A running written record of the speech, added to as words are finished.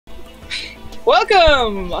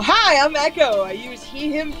Welcome! Hi, I'm Echo. I use he,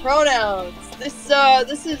 him pronouns. This is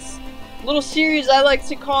a little series I like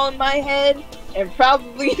to call in my head, and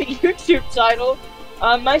probably the YouTube title.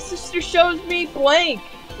 My sister shows me blank.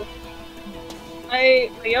 My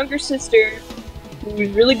younger sister,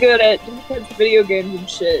 who's really good at different video games and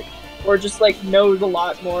shit, or just like knows a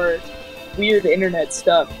lot more weird internet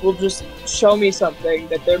stuff, will just show me something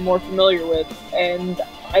that they're more familiar with, and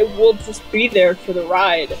I will just be there for the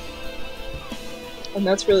ride. And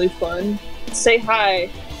that's really fun. Say hi.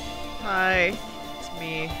 Hi, it's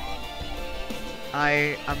me.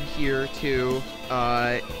 I'm here too.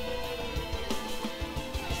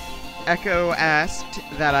 Echo asked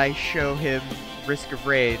that I show him Risk of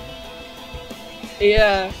Rain.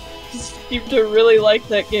 Yeah, he seemed to really like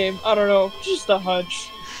that game. I don't know, just a hunch.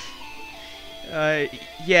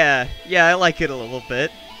 Yeah, I like it a little bit.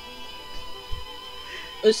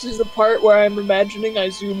 This is the part where I'm imagining I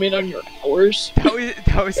zoom in on your hours.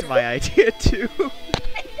 That was my idea too.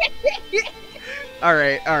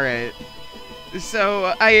 Alright.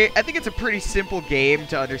 So, I think it's a pretty simple game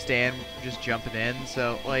to understand just jumping in,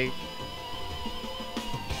 so, like...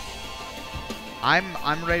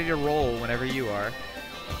 I'm ready to roll whenever you are.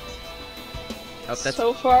 Oh, that's...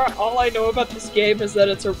 So far, all I know about this game is that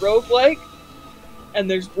it's a roguelike, and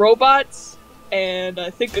there's robots, and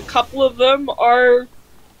I think a couple of them are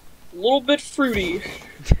a little bit fruity.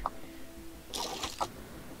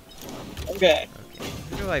 Okay.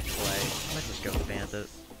 Who do I play? I might just go with Bandit.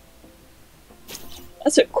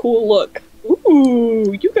 That's a cool look.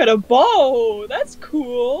 Ooh, you got a bow! That's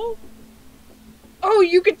cool! Oh,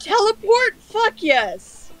 you can teleport? Fuck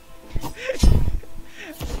yes!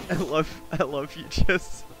 I love you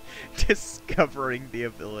just discovering the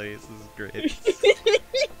abilities. This is great.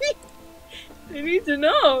 I need to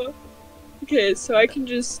know. Okay, so I can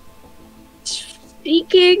just...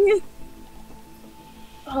 Speaking...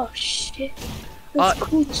 Oh shit. That's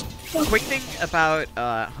cool as fuck. Quick thing about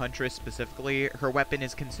Huntress specifically, her weapon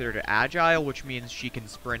is considered agile, which means she can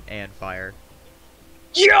sprint and fire.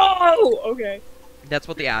 Yo! Okay. That's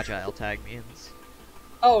what the agile tag means.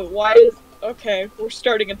 Oh, why is... Okay, we're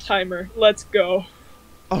starting a timer. Let's go.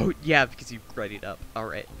 Oh, yeah, because you readied up.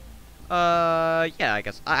 Alright. Yeah, I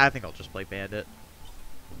guess. I think I'll just play Bandit.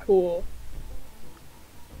 Cool.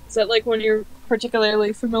 Is that like one you're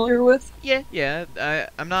particularly familiar with? Yeah.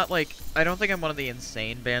 I'm not like... I don't think I'm one of the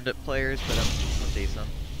insane Bandit players, but I'm decent.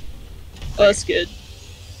 Oh, that's good.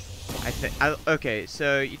 Okay,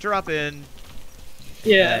 so you drop in...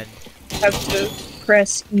 Yeah. Have to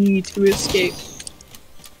press E to escape.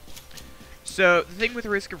 So, the thing with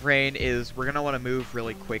Risk of Rain is we're going to want to move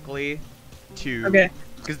really quickly to... Okay.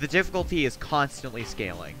 Because the difficulty is constantly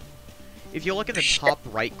scaling. If you look in the top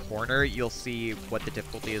right corner, you'll see what the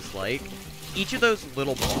difficulty is like. Each of those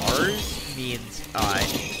little bars means,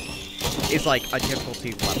 is like a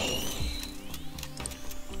difficulty level.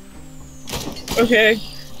 Okay.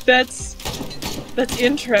 That's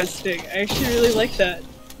interesting. I actually really like that.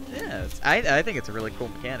 Yeah, I think it's a really cool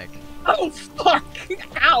mechanic. Oh, fuck!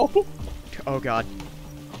 Ow! Oh, God.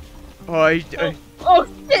 Oh, shit!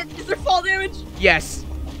 Is there fall damage? Yes!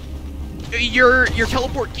 Your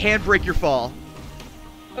teleport can break your fall.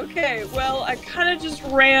 Okay, well, I kind of just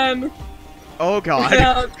ran. Oh,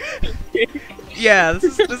 God. Yeah,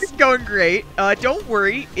 this is going great. Don't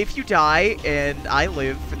worry, if you die and I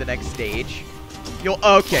live for the next stage, you'll...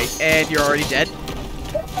 Okay, and you're already dead.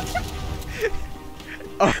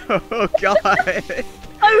 Oh, God. I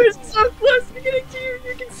was so close to getting to you,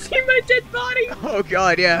 you can see my dead body! Oh,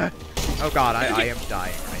 God, yeah. Oh, God, I am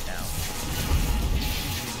dying right now.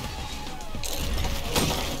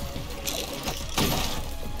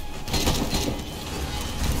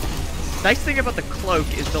 Nice thing about the cloak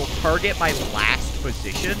is they'll target my last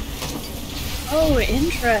position. Oh,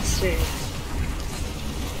 interesting.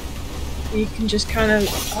 You can just kind of...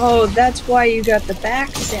 Oh, that's why you got the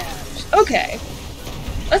backstabs. Okay.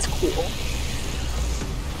 That's cool.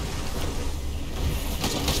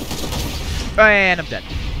 And I'm dead.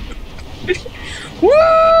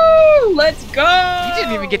 Woo! Let's go! You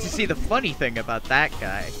didn't even get to see the funny thing about that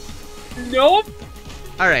guy. Nope.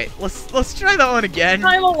 Alright, let's try that one again.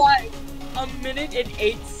 I'm alive. 1 minute and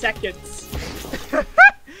 8 seconds.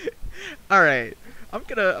 Alright. I'm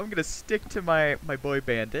gonna stick to my boy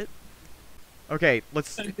Bandit. Okay,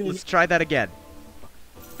 let's try that again.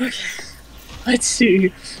 Okay. Let's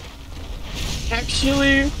see.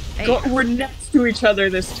 Actually, we're next to each other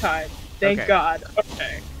this time. Thank God.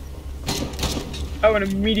 Okay. Oh, and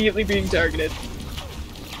immediately being targeted.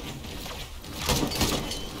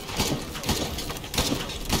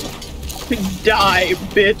 Die,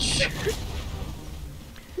 bitch.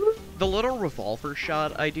 the little revolver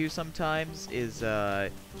shot I do sometimes is,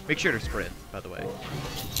 make sure to sprint, by the way.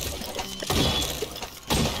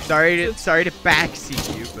 Sorry to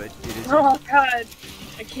backseat you, but it is... Oh god!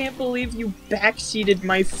 I can't believe you backseated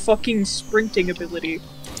my fucking sprinting ability.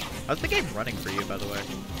 How's the game running for you, by the way?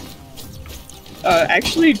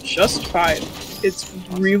 Actually just fine. It's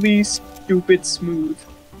really stupid smooth.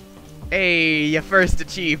 Hey, your first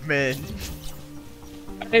achievement!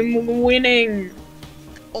 I'm winning!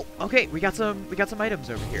 Oh, okay, we got some items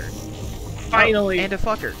over here. Finally! Oh, and a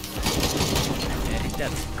fucker. Yeah,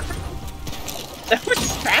 that's... That was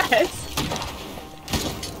fast!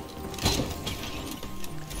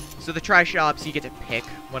 So the tri-shops, you get to pick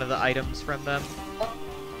one of the items from them.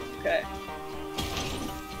 Okay.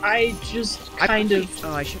 I just kind of...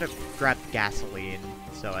 Oh, I should have grabbed gasoline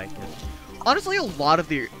so I could... Honestly, a lot of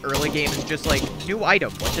the early game is just like, new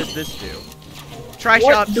item, what does this do?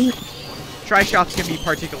 Tri-shops can be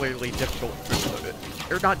particularly difficult for...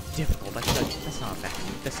 Or not difficult, that's not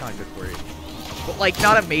a good word. But like,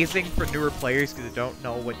 not amazing for newer players because they don't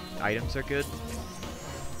know what items are good.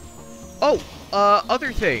 Oh,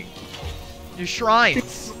 other thing. Your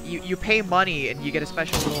shrines. You pay money and you get a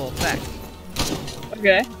special little effect.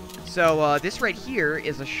 Okay. So, this right here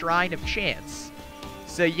is a Shrine of Chance.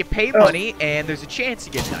 So you pay money and there's a chance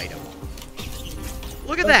to get an item.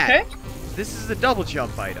 Look at that! This is a double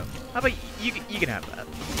jump item. How about you can have that.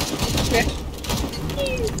 Okay.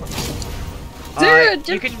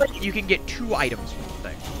 You can get 2 items from the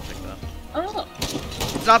thing. Like that. Oh.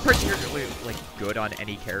 It's not particularly like good on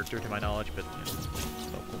any character to my knowledge, but you know, so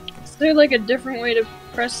cool. Is there like a different way to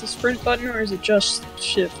press the sprint button, or is it just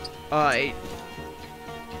shift? No.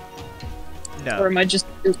 Or am I just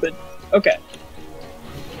stupid? Okay.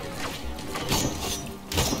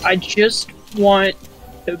 I just want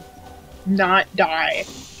to not die.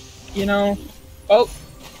 You know? Oh.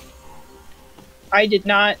 I did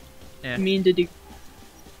not mean to do...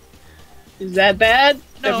 Is that bad?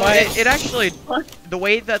 No, it actually... The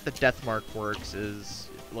way that the death mark works is,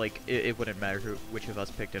 like, it wouldn't matter which of us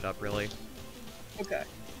picked it up, really. Okay.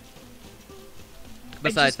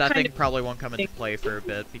 Besides, that thing probably won't come into play for a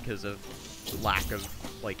bit because of lack of,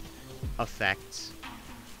 like, effects.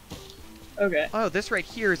 Okay. Oh, this right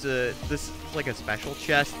here is this is like a special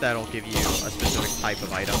chest that'll give you a specific type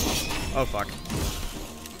of item. Oh, fuck.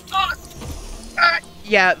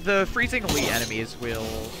 Yeah, the freezing elite enemies will...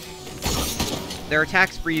 Their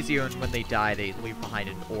attacks freeze you, and when they die, they leave behind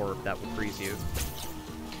an orb that will freeze you.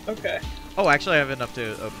 Okay. Oh, actually, I have enough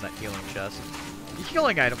to open that healing chest. The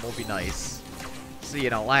healing item will be nice. So, you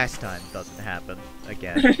know, last time doesn't happen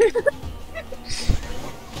again.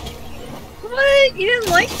 What? You didn't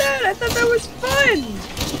like that? I thought that was fun!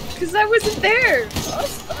 Because I wasn't there! Oh,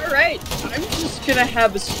 alright. I'm just gonna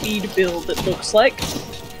have a speed build, it looks like.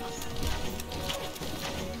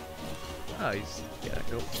 Oh, he's gotta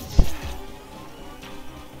go.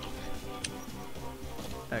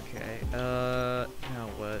 Okay, now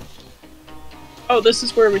what? Oh, this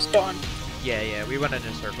is where we spawn. Yeah, we went in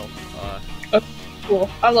a circle. Oh, cool.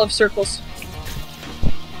 I love circles.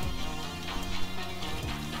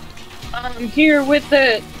 I'm here with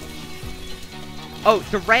it! Oh,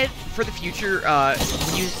 the red, for the future,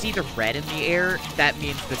 when you see the red in the air, that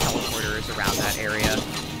means the teleporter is around that area.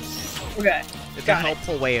 Okay. It's a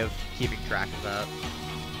helpful way of keeping track of that.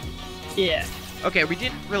 Yeah. Okay, we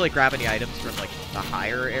didn't really grab any items from, like, the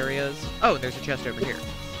higher areas. Oh, and there's a chest over here.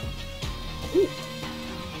 Ooh.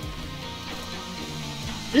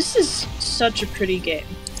 This is such a pretty game.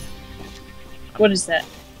 What is that?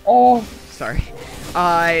 Oh. Sorry.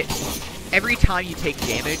 Every time you take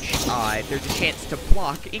damage, there's a chance to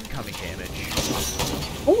block incoming damage.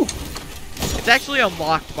 Ooh. It's actually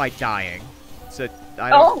unlocked by dying. So,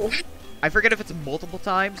 I forget if it's multiple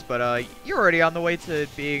times, but you're already on the way to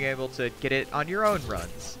being able to get it on your own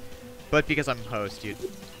runs. But because I'm host, you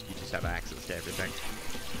just have access to everything.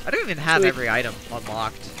 I don't even have every item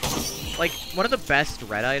unlocked. Like, one of the best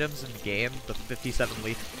red items in the game, the 57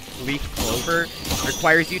 leaf clover,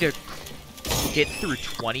 requires you to get through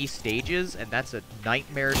 20 stages, and that's a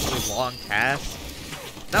nightmarishly long task.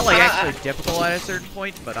 Not like actually difficult at a certain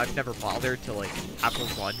point, but I've never bothered to like have a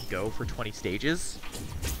run go for 20 stages.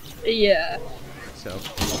 Yeah. So,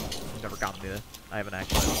 I've never gotten to it. I haven't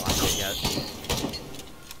actually unlocked it yet.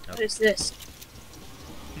 Nope. What is this?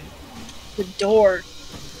 The door.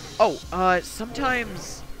 Oh,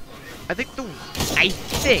 sometimes... I think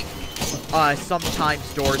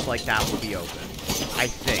sometimes doors like that will be open. I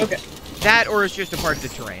think. Okay. That, or it's just a part of the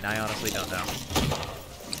terrain. I honestly don't know.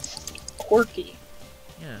 Quirky.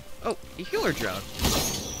 Yeah. Oh, a healer drone.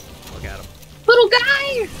 Look at him. Little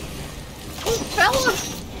guy! Little fella!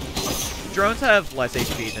 Drones have less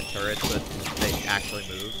HP than turrets, but they actually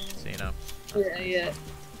move, so you know. Yeah, yeah.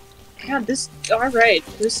 God, alright,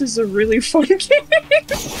 this is a really fun game.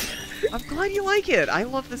 I'm glad you like it. I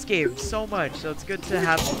love this game so much, so it's good to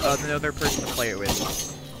have another person to play it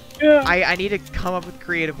with. Yeah. I need to come up with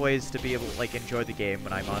creative ways to be able to, like, enjoy the game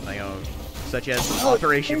when I'm on my own. Such as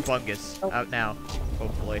Operation Fungus, out now,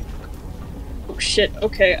 hopefully. Oh shit,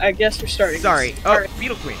 okay, I guess we're starting. Sorry. This. Oh, Right.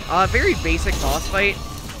 Beetle Queen. Very basic boss fight,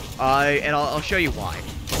 and I'll show you why.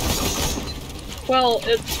 Well,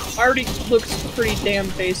 it already looks pretty damn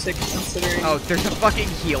basic considering. Oh, there's a fucking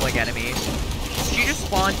healing enemy. She just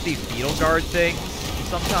spawns these beetle guard things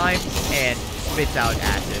sometimes, and spits out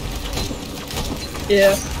acid.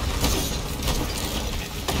 Yeah.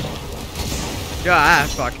 Ah,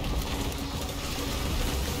 fuck.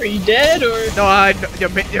 Are you dead, or?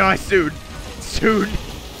 No, soon. Soon.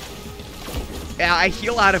 Yeah, I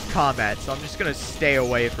heal out of combat, so I'm just gonna stay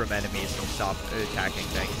away from enemies and stop attacking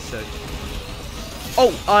things. So.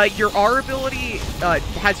 Oh, your R ability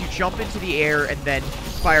has you jump into the air and then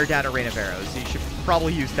fire down a rain of arrows. So you should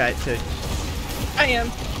probably use that to... I am.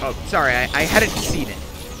 Oh, sorry, I hadn't seen it.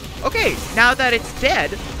 Okay, now that it's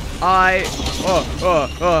dead, Oh!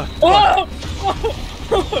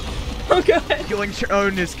 Oh god! Healing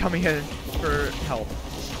Drone is coming in for help.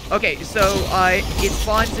 Okay, so, it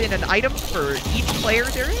spawns in an item for each player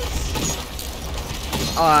there is.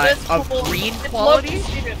 Of cool. green I'd quality. love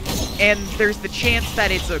to see it. And there's the chance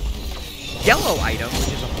that it's a yellow item,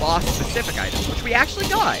 which is a boss-specific item, which we actually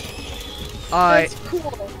got. That's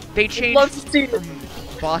cool. They I'd changed love to see it. from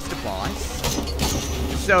boss to boss.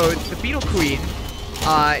 So the Beetle Queen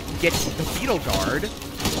gets the Beetle Guard,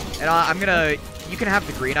 and you can have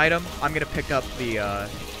the green item. I'm gonna pick up the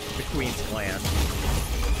Queen's Gland.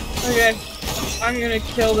 Okay, I'm gonna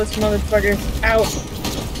kill this motherfucker. Out.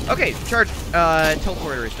 Okay, charge.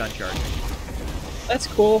 Teleporter is done charging. That's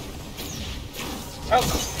cool. Oh.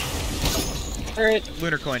 Alright.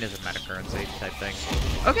 Lunar Coin is a meta currency type thing.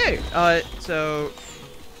 Okay, so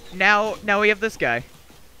now we have this guy.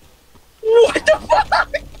 What the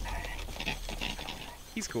fuck?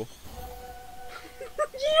 He's cool.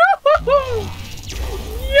 Yo!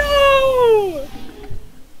 Yo!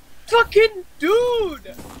 Fucking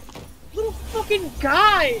dude! Little fucking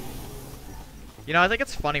guy! You know, I think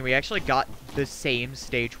it's funny, we actually got the same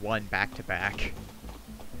stage 1 back to back.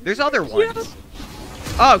 There's other ones. Yeah.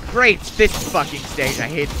 Oh, great! This fucking stage, I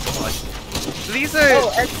hate it so much. So these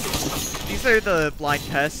are the blind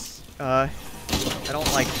pests. I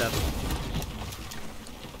don't like them.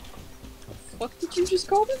 What did you just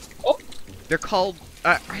call them? Oh! They're called,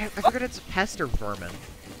 I forget if it's pest or vermin.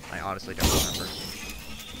 I honestly don't remember.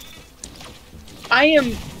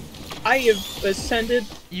 I have ascended.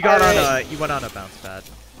 You got on you went on a bounce pad.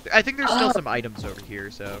 I think there's still some items over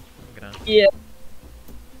here, so I'm gonna... Yeah.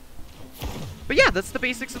 But yeah, that's the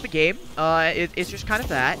basics of the game. It's just kind of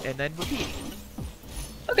that, and then repeat.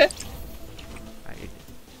 Okay.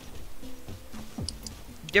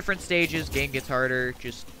 Different stages, game gets harder.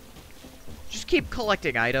 Just keep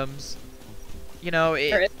collecting items. You know,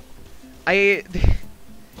 you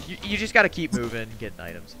just gotta keep moving, getting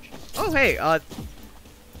items. Oh hey,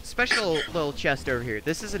 special little chest over here.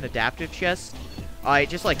 This is an adaptive chest. It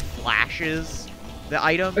just like flashes the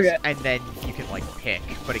items, and then you can like pick,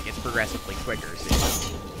 but it gets progressively quicker. So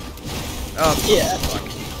yeah. Fuck.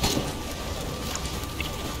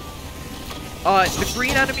 The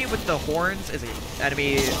green enemy with the horns is an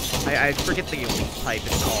enemy. I forget the elite type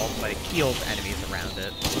it's called, but it heals enemies around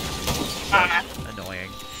it. Annoying.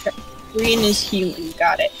 Green is healing.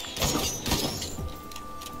 Got it.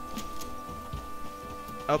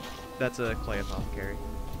 Oh, that's a clay apothecary.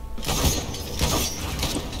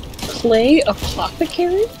 Clay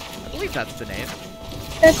Apothecary? I believe that's the name.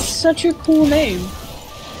 That's such a cool name.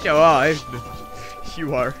 Yo,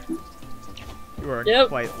 you are Yep.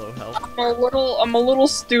 quite low health. I'm a little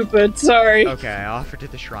stupid. Sorry. Okay, I offered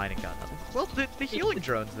it the shrine and got nothing. Well, the healing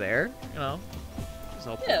drone's there. You know.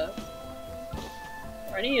 Yeah.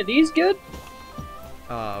 Are any of these good?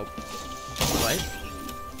 What?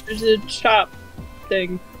 There's a chop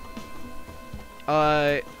thing.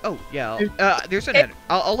 Oh, yeah. There's an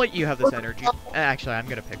I'll let you have this energy. Actually, I'm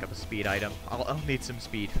gonna pick up a speed item. I'll need some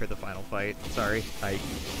speed for the final fight. Sorry.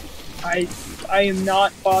 I am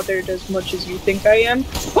not bothered as much as you think I am.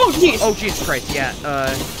 Oh, jeez! Oh, Jesus Christ, yeah,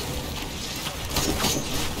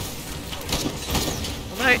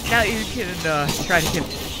 well, now you can, try to get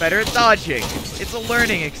better at dodging. It's a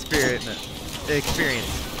learning experience.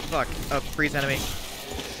 Fuck. Freeze enemy.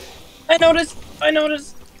 I noticed!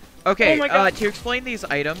 Okay, Oh my God. to explain these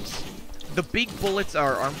items, The big bullets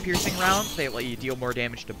are arm-piercing rounds. They let you deal more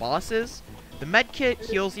damage to bosses. The medkit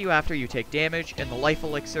heals you after you take damage, and the life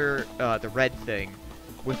elixir, the red thing,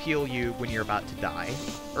 will heal you when you're about to die.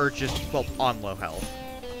 Or just, well, on low health.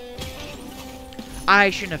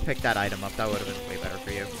 I shouldn't have picked that item up. That would have been way better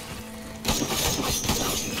for you.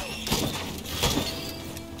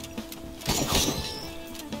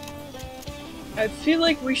 I feel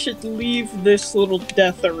like we should leave this little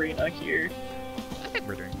death arena here. I think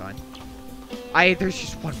we're doing fine. There's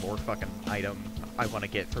just one more fucking item I want to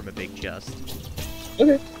get from a big chest.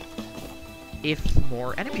 Okay. If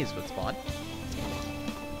more enemies would spawn.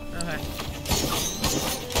 Okay.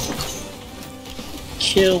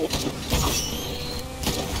 Kill.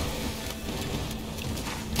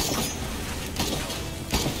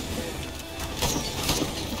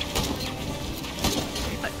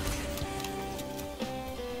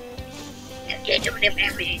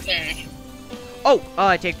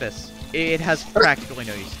 Oh, take this. It has practically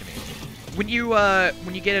no use to me. When you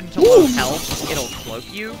get into low health, it'll cloak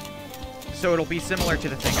you. So it'll be similar to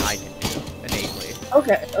the thing I can do innately.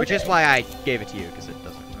 Okay. Which is why I gave it to you, because it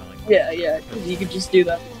doesn't really. Yeah, because you could just do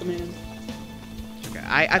that with the man. Okay,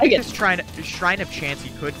 I think this Shrine of Chance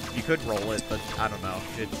you could roll it, but I don't know.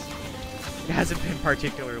 It hasn't been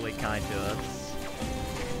particularly kind to us.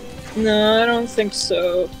 No, I don't think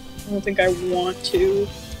so. I don't think I want to.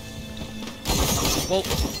 Well,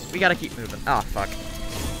 we gotta keep moving. Ah, fuck.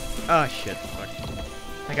 Oh, shit. Fuck.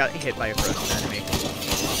 I got hit by a frozen enemy.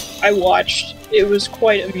 I watched. It was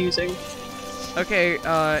quite amusing. Okay,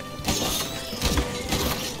 I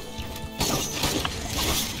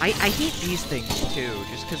hate these things, too,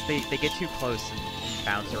 just because they get too close and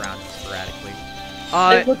bounce around sporadically.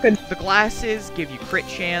 The glasses give you crit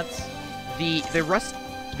chance. The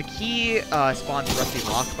key spawns a rusty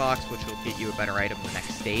lockbox, which will get you a better item in the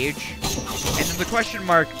next stage. And then the question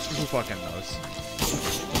mark, who fucking knows?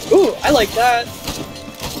 Ooh, I like that.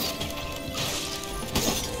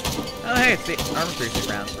 Oh, hey, it's the armor piercing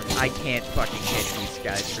rounds from I can't fucking hit these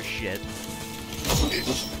guys for shit.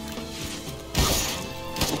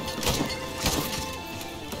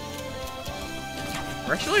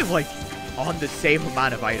 We're actually, like, on the same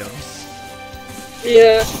amount of items.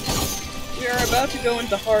 Yeah. We are about to go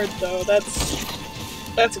into hard, though.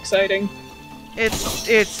 That's exciting. It's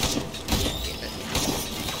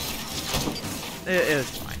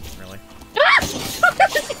fine, really.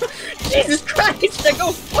 Jesus Christ, I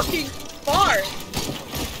go fucking far!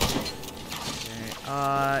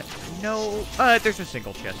 Okay, no, there's a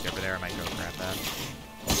single chest over there, I might go grab that.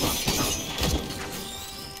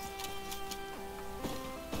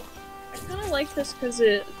 I kinda like this because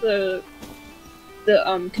the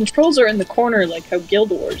controls are in the corner like how Guild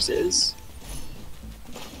Wars is.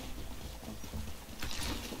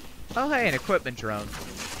 Oh hey, an equipment drone.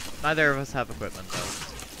 Neither of us have equipment, though.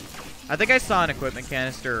 I think I saw an equipment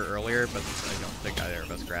canister earlier, but I don't think either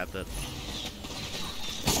of us grabbed it.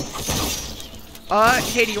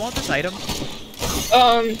 Hey, do you want this item?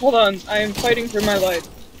 Hold on. I am fighting for my life.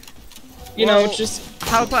 You know, just...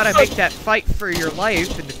 How about I make that fight for your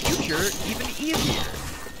life in the future even easier?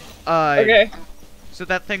 Okay. So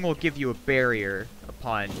that thing will give you a barrier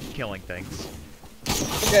upon killing things.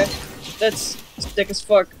 Okay. That's sick as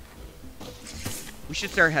fuck. We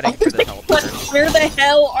should start heading for the teleporter. Where the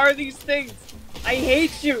hell are these things? I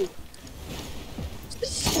hate you! Just a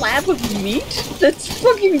slab of meat? That's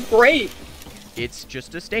fucking great! It's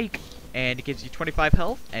just a steak, and it gives you 25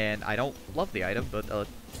 health, and I don't love the item, but,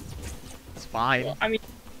 it's fine. Well, I mean,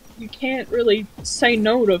 you can't really say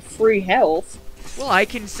no to free health. Well, I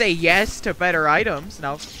can say yes to better items,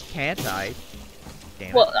 now can't I?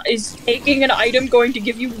 Damn it. Well, is taking an item going to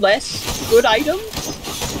give you less good items?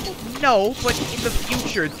 No, but in the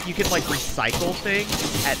future, you can, like, recycle things,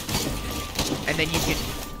 and then you can,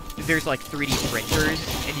 there's, like, 3D printers,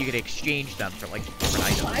 and you can exchange them for, like,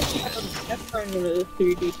 different items. I've heard of the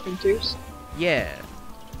 3D printers. Yeah.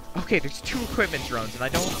 Okay, there's 2 equipment drones, and I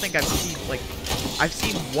don't think I've seen, like, I've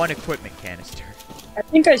seen 1 equipment canister. I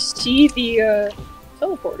think I see the,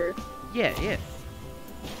 teleporter. Yeah, yeah.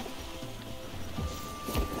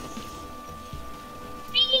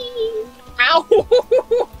 Ow!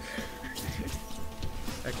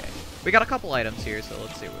 Okay. We got a couple items here, so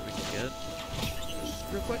let's see what we can get.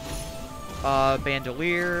 Real quick.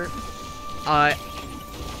 Bandolier.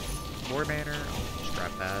 War banner. I'll just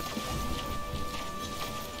grab that.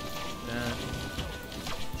 Then...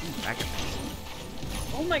 Ooh, backup.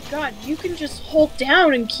 Oh my god, you can just hold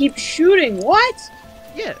down and keep shooting, what?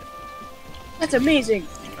 Yeah. That's amazing.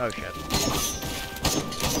 Oh shit.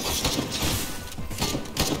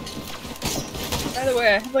 By the way,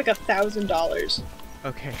 I have like $1,000.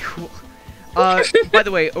 Okay, cool. By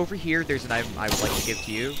the way, over here, there's an item I would like to give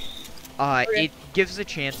to you. Okay. It gives a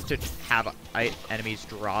chance to have enemies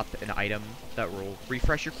drop an item that will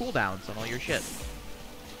refresh your cooldowns on all your shit.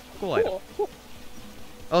 Cool item. Cool.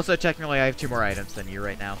 Also, technically, I have 2 more items than you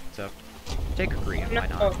right now, so take a green, why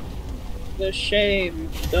not? No. The shame,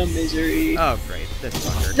 the misery. Oh, great, this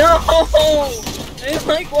fucker. No! I don't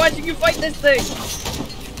like watching you fight this thing!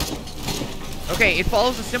 Okay, it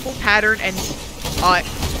follows a simple pattern, and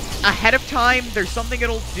ahead of time, there's something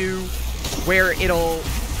it'll do where it'll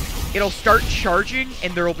start charging,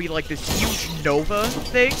 and there'll be like this huge Nova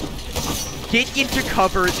thing. Get into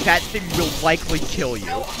cover, that thing will likely kill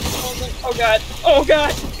you. Oh god, oh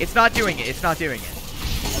god! It's not doing it, it's not doing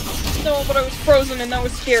it. No, but I was frozen and that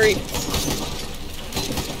was scary.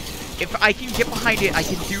 If I can get behind it, I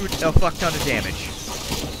can do a fuck ton of damage.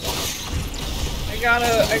 I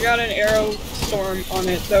got an arrow storm on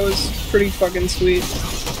it. That was pretty fucking sweet.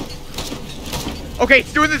 Okay,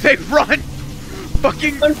 it's doing the thing. Run!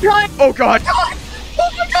 Fucking. I'm trying. Oh god. Oh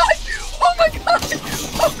my god! Oh my god!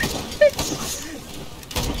 Oh my god!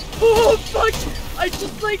 Oh fuck! I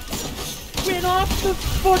just like went off the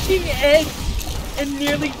fucking edge and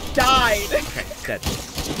nearly died. Okay, dead.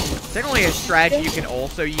 Technically, a strategy you can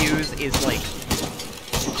also use is like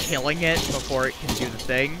killing it before it can do the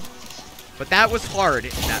thing. But that was hard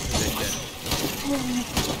in that position.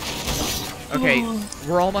 Okay,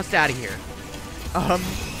 we're almost out of here.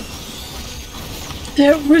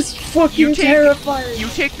 That was fucking terrifying. You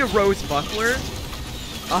take the rose buckler,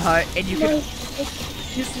 and you can.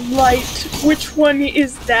 Is light. Which one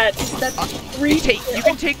is that? Is that 3? You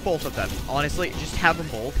can take both of them. Honestly, just have them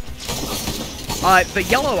both. The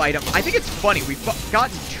yellow item. I think it's funny. We've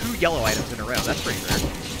gotten 2 yellow items in a row. That's pretty rare.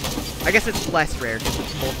 I guess it's less rare because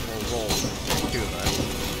it's multiple rolls. There's 2 of us.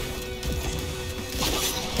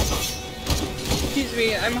 Excuse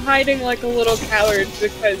me, I'm hiding like a little coward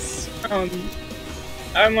because,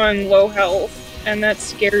 I'm on low health, and that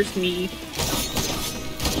scares me.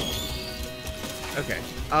 Okay.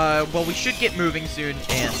 Well, we should get moving soon,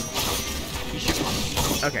 and you should.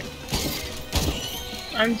 Okay.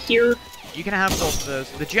 I'm here. You can have both of those.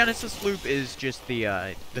 The Genesis loop is just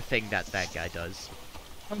the thing that guy does.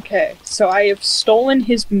 Okay, so I have stolen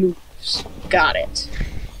his moves. Got it.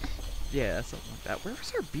 Yeah, something like that. Where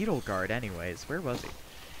was our beetle guard, anyways? Where was he?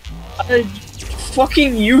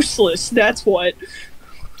 Fucking useless, that's what.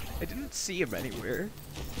 I didn't see him anywhere.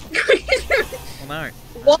 Well, now.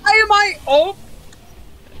 Why am I? Oh!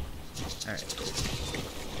 Alright.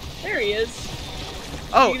 There he is.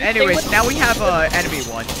 Oh, anyways, now we have enemy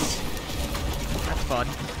ones. That's fun.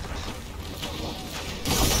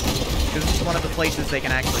 Because this is one of the places they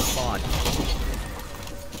can actually spawn.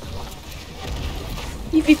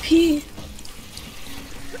 EVP.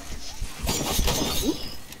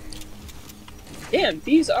 Damn,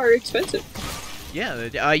 these are expensive.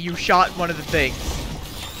 Yeah, you shot one of the things,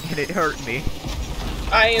 and it hurt me.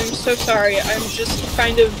 I am so sorry. I'm just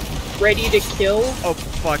kind of ready to kill. Oh,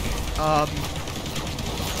 fuck.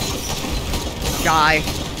 Guy.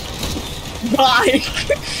 Bye.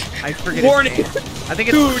 I forget Warning. his name. I think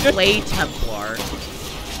it's Clay Templar.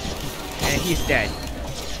 And he's dead.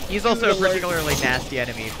 He's also a particularly nasty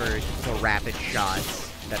enemy for rapid shots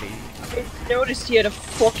that he... I noticed he had a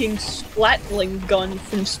fucking splatling gun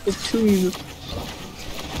from Splatoon.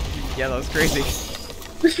 Yeah, that was crazy.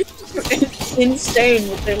 It's insane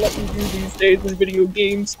what they let you do these days in video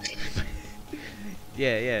games.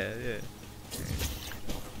 Yeah.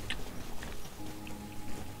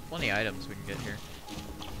 Plenty of items we can get here.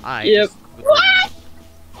 Yep. What?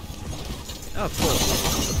 Oh, cool.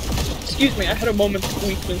 Excuse me, I had a moment of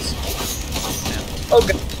weakness. Yeah. Oh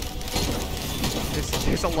god.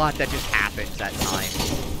 There's a lot that just happens at times.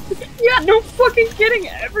 Yeah, no fucking kidding.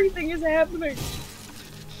 Everything is happening.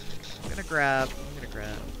 I'm gonna grab one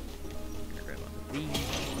of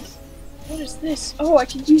these. What is this? Oh, I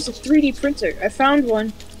can use a 3D printer. I found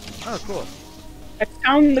one. Oh, cool. I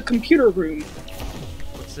found the computer room.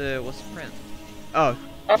 What's the print? Oh.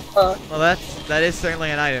 Well, that is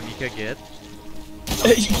certainly an item you could get.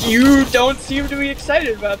 You don't seem to be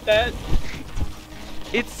excited about that.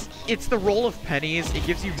 It's the roll of pennies. It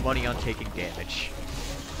gives you money on taking damage.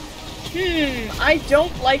 I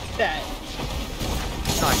don't like that.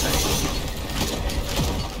 Not nice.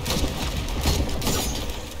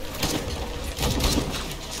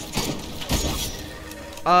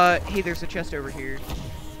 Hey, there's a chest over here.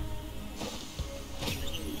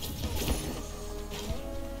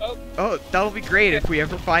 Oh, that'll be great if we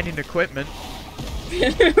ever find an equipment.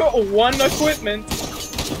 One equipment.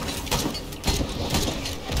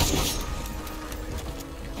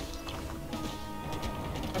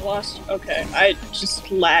 lost. Okay, I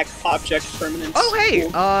just lack object permanence. Oh, hey!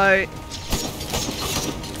 Cool.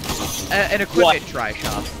 An equipment try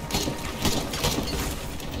shop.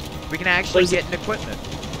 We can actually get an equipment.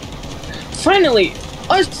 Finally,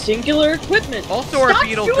 a singular equipment. Also, our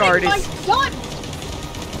beetle guard is. Son!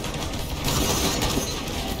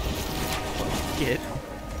 Get.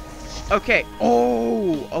 Okay.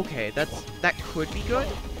 Oh, okay. That could be good.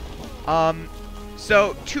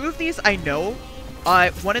 So 2 of these I know.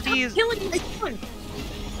 One of these. Killing my son.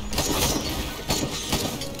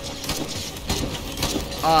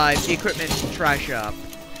 The equipment try shop.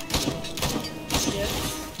 Yeah.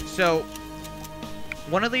 So,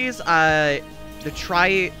 one of these, yo,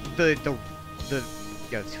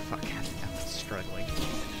 fuck, I'm struggling.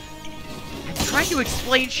 I'm trying to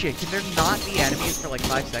explain shit. Can there not be enemies for like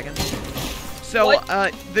 5 seconds? So,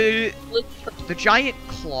 what? the giant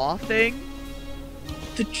claw thing.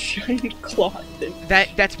 The giant claw thing.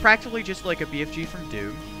 That's practically just like a BFG from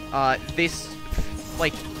Doom. This,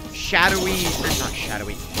 like, shadowy, or not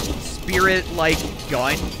shadowy, spirit-like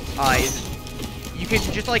gun, you can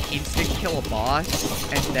just, like, instant kill a boss,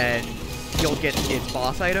 and then you'll get its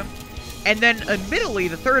boss item. And then, admittedly,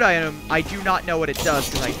 the third item, I do not know what it does,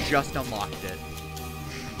 because I just unlocked it.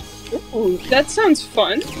 Ooh, that sounds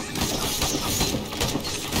fun.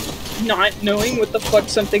 Not knowing what the fuck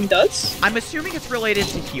something does? I'm assuming it's related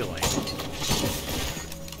to healing.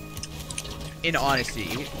 In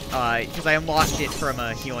honesty, because I unlocked it from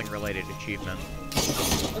a healing-related achievement.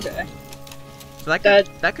 Okay. So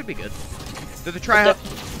that could be good. So the try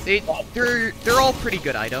they're all pretty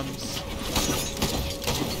good items.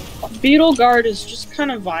 Beetle guard is just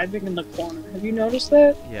kind of vibing in the corner. Have you noticed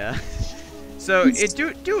that? Yeah. So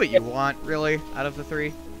do what you want, really, out of the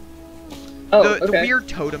 3. Oh, the weird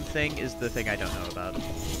totem thing is the thing I don't know about.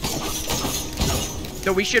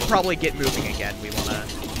 So we should probably get moving again. We wanna.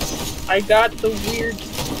 I got the weird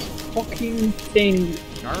fucking thing.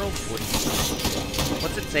 Gnarled wood.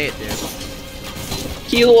 What's it say it do?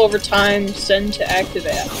 Heal over time, send to active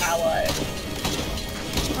ally.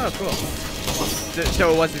 Oh, cool.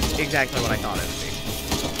 So it wasn't exactly what I thought it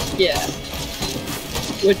would be. Yeah.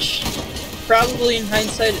 Which, probably in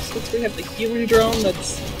hindsight, since we have the healing drone,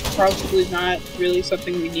 that's probably not really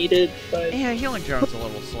something we needed, but... Yeah, healing drone's a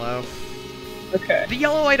little slow. Okay. The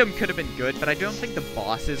yellow item could have been good, but I don't think the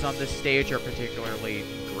bosses on this stage are particularly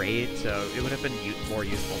great, so it would have been more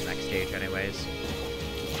useful next stage anyways.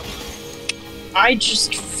 I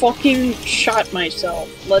just fucking shot myself.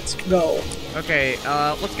 Let's go. Okay,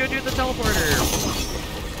 let's go do the teleporter.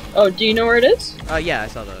 Oh, do you know where it is? Yeah, I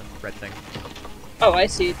saw the red thing. Oh, I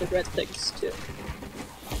see the red things too.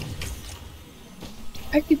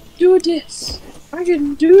 I can do this. I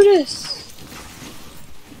can do this.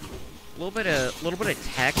 A little bit of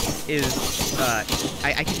tech is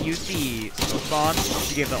I can use the smoke bomb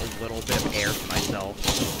to give a little bit of air to myself.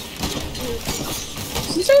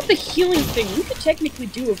 Since I have the healing thing, we could technically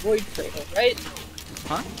do a void cradle, right?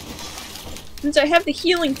 Huh? Since I have the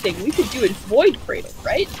healing thing, we could do a void cradle,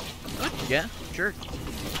 right? Yeah, sure.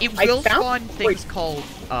 It will spawn things called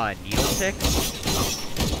needle ticks,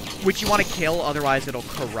 which you want to kill, otherwise it'll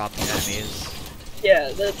corrupt enemies.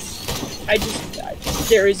 Yeah, that's.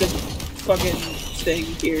 There is a fucking thing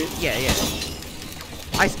here. Yeah, yeah.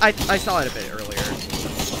 I saw it a bit earlier.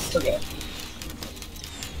 Okay.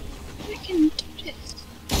 I can do this.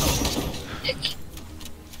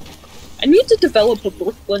 I need to develop a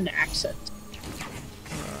Brooklyn accent.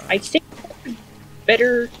 I think I could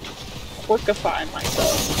better quirkify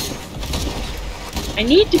myself. I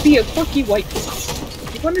need to be a quirky white boy.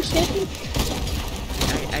 You understand me?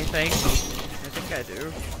 I think I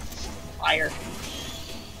do. Fire.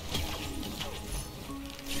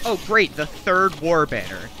 Oh great, the third war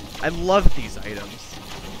banner. I love these items.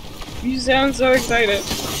 You sound so excited.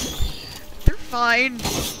 They're fine.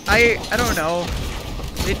 I don't know.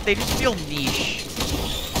 They just feel niche.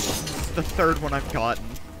 This is the third one I've gotten.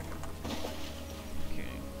 Okay,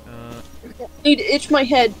 I need to itch my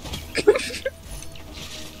head.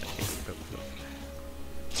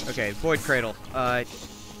 Okay, Void Cradle.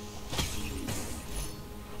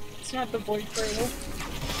 It's not the void cradle.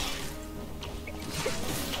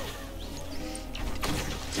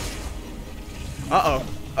 Uh-oh.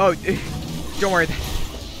 Oh, don't worry.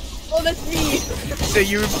 Oh, that's me! So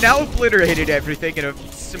you've now obliterated everything in a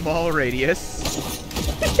small radius.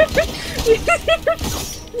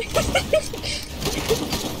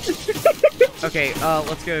 Okay,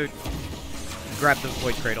 let's go grab the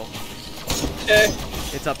Void Cradle. Okay.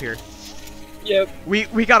 It's up here. Yep.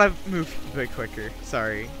 We gotta move a bit quicker.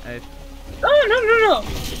 Sorry. Oh, no, no, no.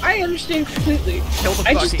 I understand completely. Kill the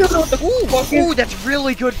I just don't know what the fuck Ooh, is. that's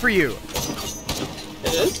really good for you.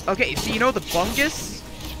 It is? Okay, so you know the fungus?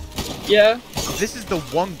 Yeah. This is the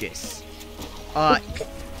wungus.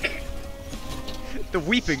 The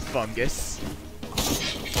weeping fungus.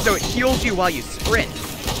 So it heals you while you sprint.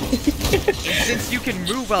 And since you can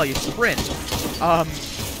move while you sprint,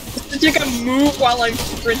 You can move while I'm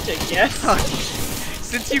sprinting, yes?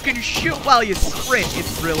 since you can shoot while you sprint,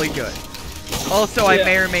 it's really good. Also, I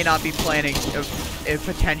may or may not be planning, it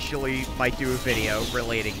potentially might do a video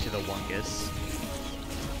relating to the wungus.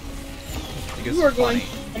 Because You are going to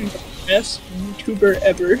become the best YouTuber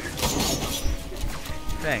ever.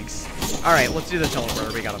 Thanks. Alright, let's do the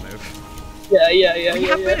teleporter, we gotta move.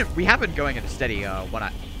 We have been going at a steady, one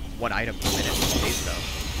item per minute these days, though.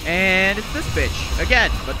 And it's this bitch, again,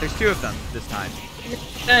 but there's two of them this time. Makes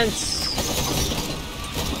sense.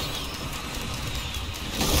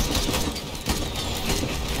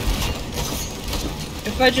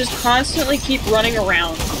 If I just constantly keep running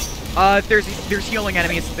around. There's healing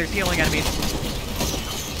enemies,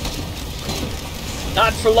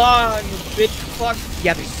 Not for long, bitch fuck.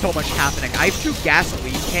 Yeah, there's so much happening. I have 2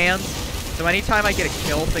 gasoline cans, so anytime I get a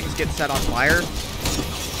kill, things get set on fire.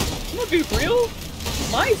 I'm gonna be real.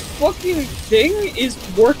 My fucking thing is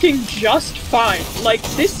working just fine. Like,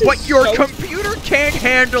 this is But your computer can't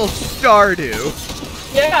handle Stardew.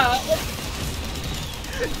 Yeah.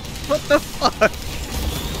 What the fuck?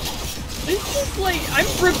 This is like, I'm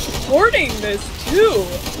recording this too.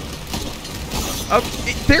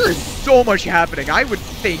 There is so much happening. I would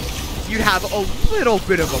think you'd have a little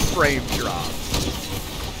bit of a frame drop.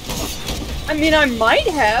 I mean, I might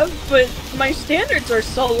have, but my standards are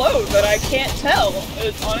so low that I can't tell,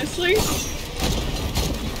 honestly.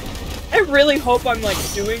 I really hope I'm, like,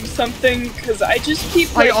 doing something, because I just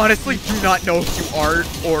keep, like... I honestly do not know if you are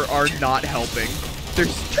or are not helping.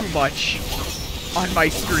 There's too much on my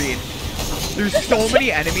screen. There's so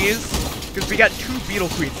many enemies, because we got 2 beetle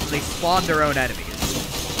queens, and they spawn their own enemies.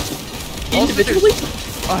 Individually?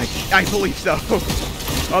 I believe so.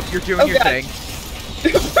 Oh, you're doing your thing.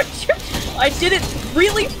 I did it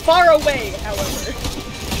really far away, however.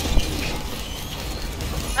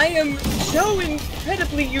 I am so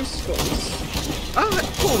incredibly useful. Oh,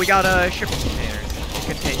 cool, we got, shipping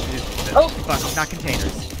containers. Fuck, not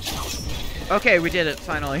containers. Okay, we did it,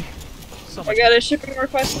 finally. So much. I got a shipping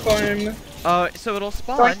request form. So it'll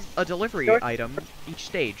spawn a delivery item each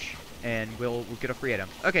stage, and we'll get a free item.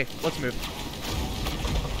 Okay, let's move.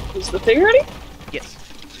 Is the thing ready? Yes.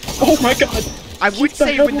 Oh my god. I would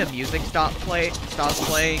say when the music stops playing,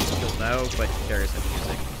 you'll know, but there isn't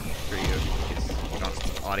music for you because you don't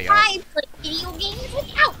have audio. I play video games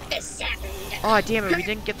without the sound. Aw, damn it, we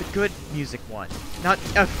didn't get the good music one. Not,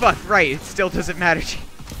 fuck, right, it still doesn't matter.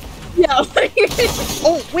 Yeah, like...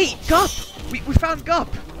 Oh, wait, Gup! We found Gup!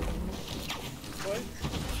 What?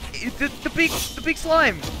 The big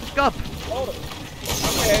slime! Gup! Oh.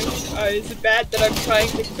 Okay, is it bad that I'm trying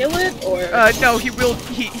to kill it, or...? No,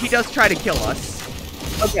 he does try to kill us.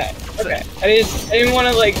 Okay, okay. I didn't want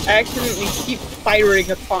to, like, accidentally keep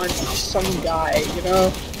firing upon some guy, you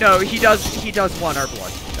know? No, he does want our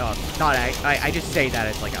blood. Not I just say that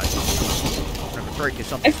as, like, I'm referring to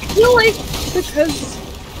something. I feel like, because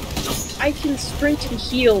I can sprint and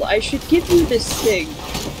heal, I should give you this thing.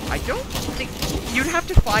 I don't think... You'd have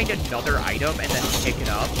to find another item and then pick it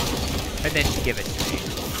up, and then give it to me.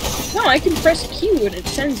 No, I can press Q and it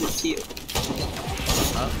sends it to you.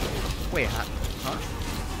 Wait, huh?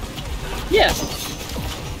 Yeah. I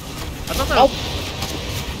thought that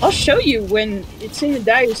I'll show you when it's in a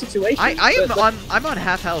dire situation. I'm on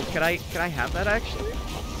half health. Can I have that actually?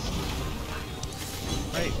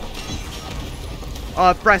 Right.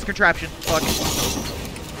 Brass contraption. Fuck.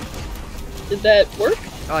 Did that work?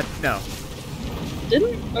 No.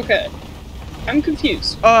 Didn't? Okay. I'm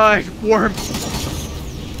confused. Worm.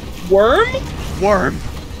 Worm? Worm.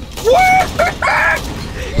 Worm!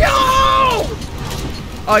 No!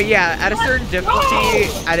 Oh yeah, at a certain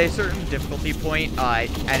difficulty point,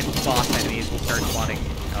 and boss enemies will start spawning,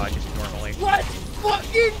 just normally. Let's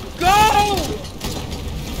fucking go!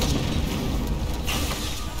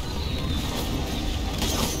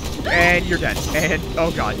 And you're dead. And,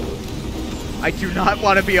 oh god. I do not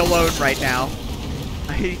want to be alone right now.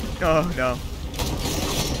 Oh no.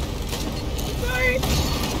 Sorry.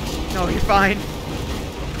 No, you're fine.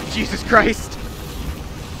 Jesus Christ.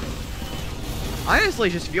 I honestly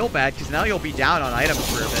just feel bad, because now you'll be down on items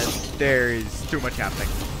for a bit. There's too much happening.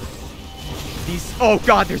 Oh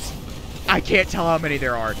god, I can't tell how many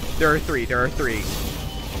there are. There are 3,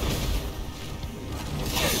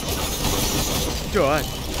 God.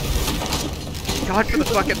 God for the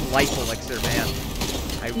fucking life elixir, man.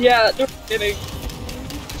 Yeah, no kidding.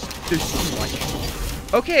 There's too much.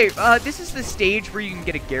 Okay, this is the stage where you can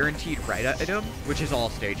get a guaranteed right item, which is all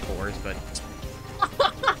stage 4s, but...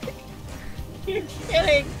 You're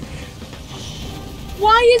kidding.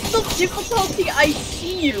 Why is the difficulty I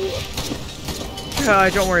see you?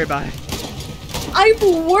 Don't worry about it. I'm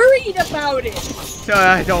worried about it.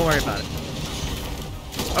 Don't worry about it.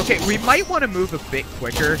 Okay, we might want to move a bit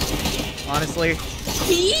quicker, honestly.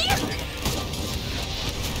 Me?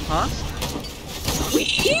 Huh? We?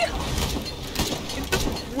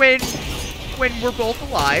 When we're both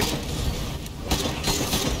alive.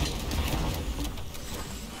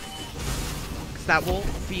 Cause that will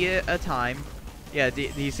be a time. Yeah, do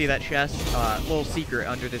you see that chest? Little secret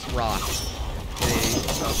under this rock.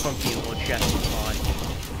 A funky little chest spawn.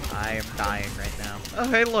 I am dying right now. Oh,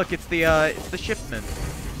 hey, look, it's the shipment.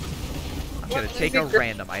 I'm gonna take a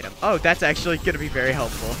random item. Oh, that's actually gonna be very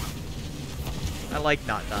helpful. I like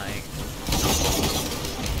not dying.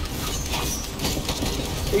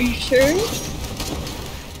 Are you sure?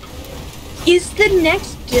 Is the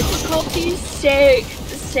next difficulty saying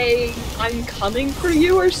I'm coming for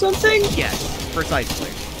you or something? Yes, precisely.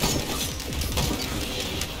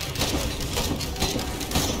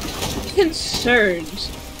 Concerned.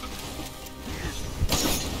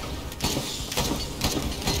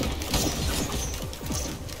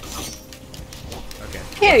 Okay.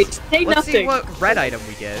 Hey, say Let's see nothing. what red item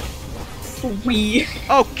we get. We.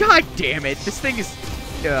 Oh, god damn it! This thing is...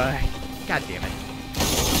 god damn it.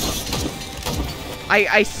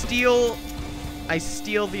 I steal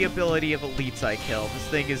the ability of elites I kill. This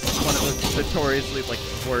thing is one of the notoriously, like,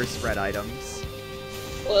 worst red items.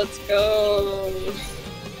 Let's go.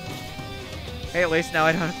 Hey, at least now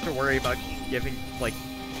I don't have to worry about giving, like,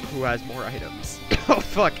 who has more items. Oh,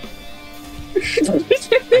 fuck.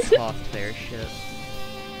 I coughed there, shit.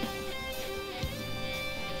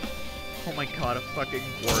 Oh my god, a fucking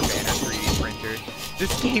war banner 3D printer.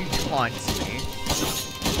 This game taunts me.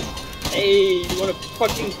 Hey, you want a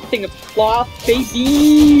fucking thing of cloth,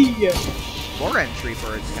 baby? War entry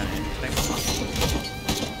birds kind of interesting.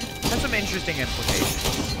 Has some interesting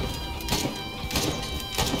implications.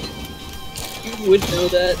 You would know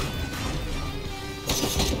that.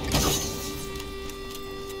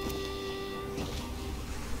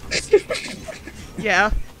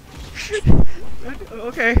 Yeah.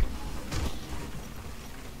 Okay.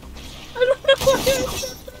 I don't know why I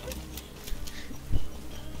said that.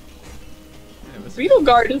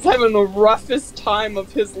 Beetleguard is having the roughest time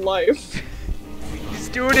of his life. He's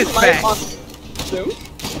doing his My best. costume.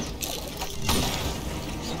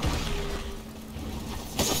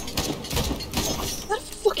 Is that a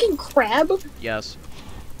fucking crab? Yes.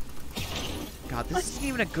 God, this isn't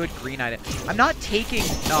even a good green item. I'm not taking...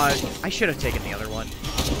 I should have taken the other one.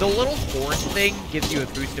 The little horn thing gives you a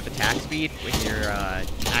boost of attack speed when you're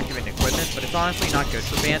activating equipment, but it's honestly not good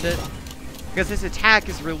for Bandit. Because this attack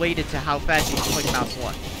is related to how fast you click mouse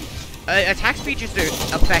 1. Attack speed just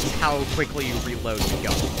affects how quickly you reload the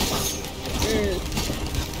gun.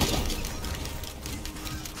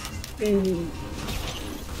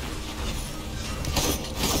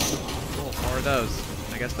 Cool, more of those.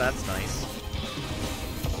 I guess that's nice.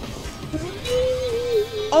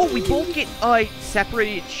 Oh, we both get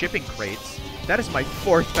separated shipping crates. That is my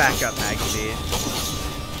 4th backup magazine.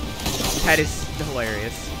 That is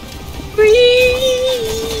hilarious. Jesus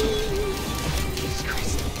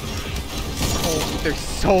Christ. There's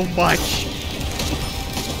so much.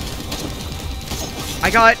 I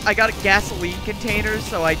got gasoline containers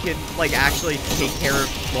so I can like actually take care of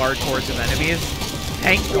large hordes of enemies.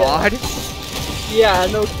 Thank God. Yeah,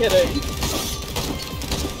 no kidding.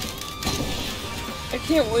 I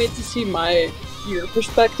can't wait to see your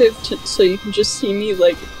perspective so you can just see me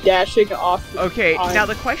like dashing off. Okay, now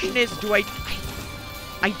the question is,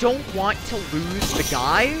 I don't want to lose the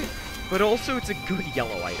guy, but also it's a good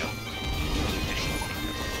yellow item.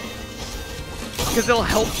 Because it'll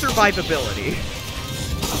help survivability.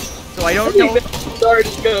 So I don't know. Guard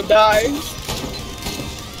is gonna die.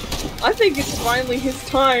 I think it's finally his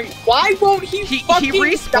time. Why won't he fucking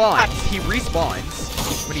respawns. die? He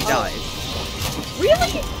respawns when he dies.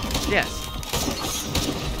 Really? Yes.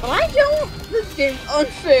 I don't. This game's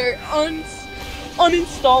unfair.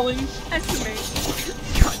 Uninstalling. Estimate.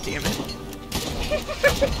 God damn it.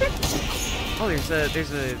 Oh, there's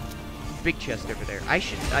a big chest over there. I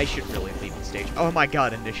should really leave the stage. Oh my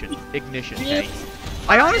god, ignition tanks.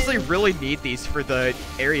 I honestly really need these for the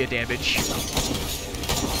area damage.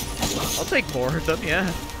 I'll take more of them,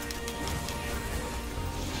 yeah.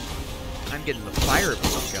 I'm getting the fire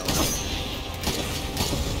going.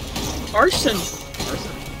 Arson.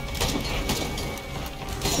 Arson.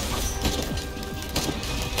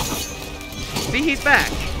 See, he's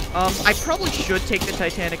back. I probably should take the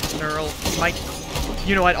Titanic Snurl. He might...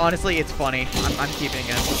 You know what? Honestly, it's funny. I'm keeping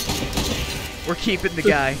him. We're keeping the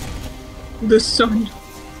guy. The sun.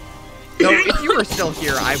 No, if you were still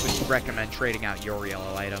here, I would recommend trading out your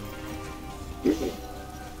yellow item.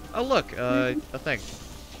 Oh, look, a thing.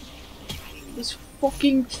 This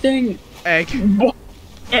fucking thing. Egg. What?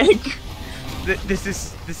 Egg. This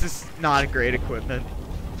is not a great equipment.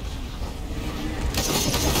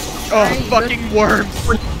 Oh, fucking worms!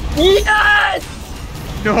 Yes!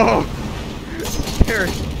 No! There.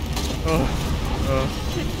 Oh.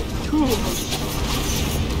 Two of them.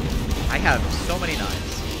 I have so many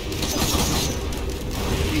knives.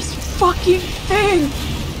 This fucking thing!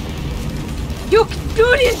 You can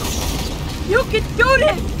do this! You can do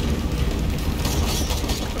this!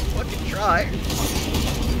 Fucking try.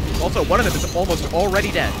 Also, one of them is almost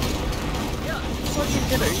already dead. Yeah, fucking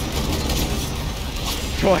kidding.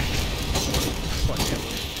 Joy. Fuck him.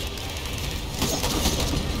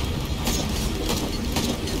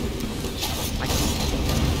 I'm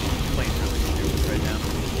playing really stupid right now.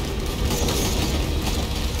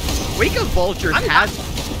 Wake of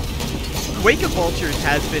Vultures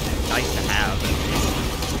has been nice to have.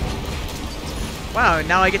 Wow, and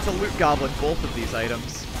now I get to loot goblin both of these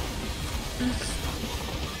items.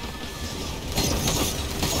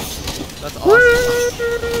 That's awesome.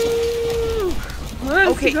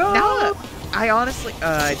 Okay, now I honestly, do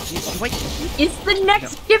I keep... Is the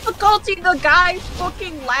next difficulty the guy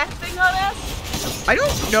fucking laughing at us? I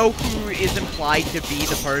don't know who is implied to be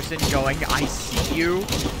the person going, I see you.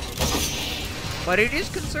 But it is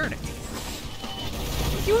concerning.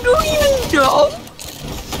 You don't even know?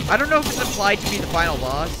 I don't know if it's implied to be the final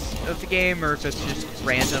boss of the game, or if it's just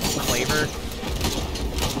random flavor.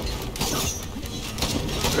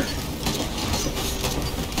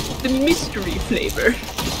 The mystery flavor.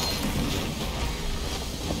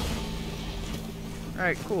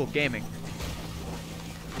 Alright, cool, gaming.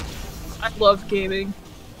 I love gaming.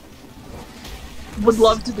 Would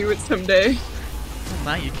love to do it someday. Well,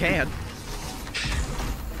 now you can.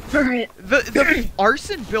 Alright. The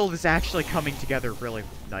arson build is actually coming together really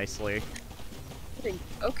nicely.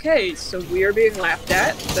 Okay, so we are being laughed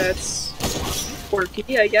at. That's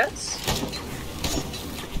quirky, I guess.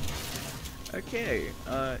 Okay,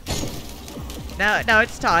 now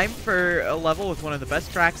it's time for a level with one of the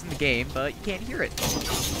best tracks in the game, but you can't hear it.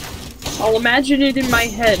 I'll imagine it in my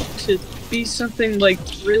head to be something, like,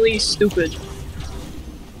 really stupid.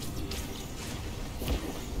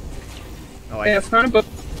 Oh, I found a book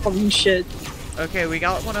fucking shit. Okay, we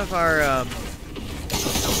got one of our,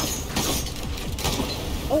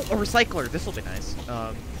 Oh, a recycler. This'll be nice.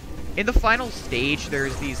 In the final stage,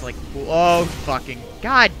 there's these, like, oh, fucking,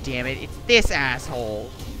 god damn it, it's this asshole.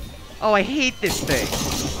 Oh, I hate this thing.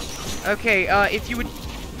 Okay, if you would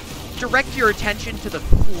direct your attention to the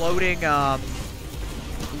floating,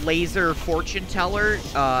 laser fortune teller,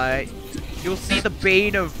 you'll see the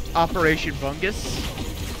bane of Operation Bungus.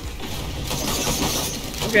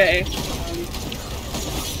 Okay.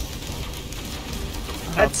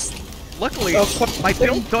 That's... Luckily, my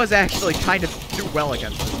build does actually kind of do well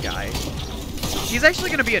against this guy. He's actually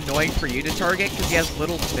going to be annoying for you to target because he has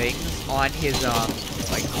little things on his,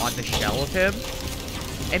 like, on the shell of him.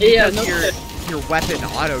 And because your weapon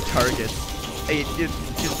auto-targets, it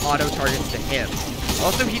just auto-targets to him.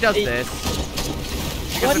 Also, he does this.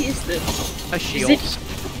 What is this? A shield. Is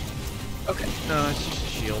it... Okay. No, it's just a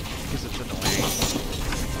shield because it's annoying.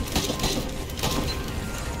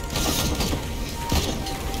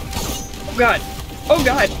 Oh god. Oh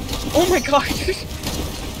god. Oh my god.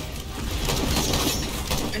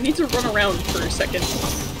 I need to run around for a second.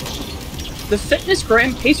 The Fitness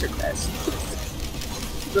Grand Pacer Test.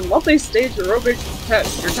 The multi-stage aerobic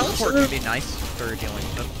test. Your teleport would be nice for dealing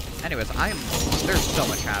with them. Anyways, there's so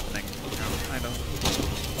much happening.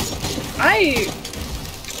 I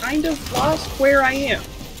kind of lost where I am.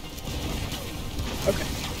 Okay.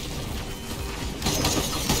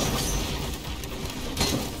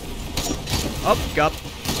 Up, gup.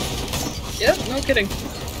 Yep, no kidding.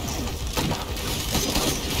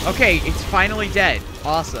 Okay, it's finally dead.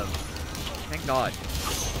 Awesome. Thank God.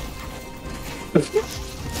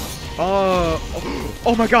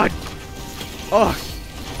 Oh my God. Oh,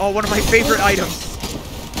 one of my favorite items.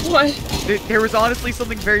 What? There was honestly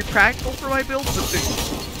something very practical for my build, but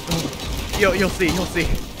you'll see.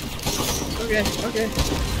 Okay.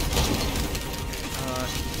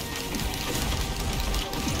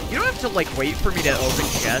 You don't have to, like, wait for me to open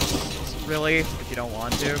chests, really, if you don't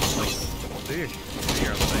want to. Like, Do your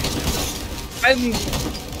thing. I'm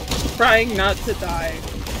trying not to die.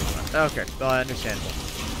 Okay, understandable.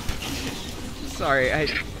 Sorry,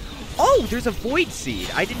 Oh, there's a void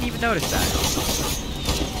seed. I didn't even notice that.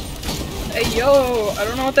 Hey, yo, I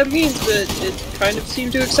don't know what that means, but it kind of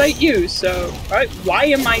seemed to excite you, so why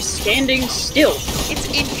am I standing still?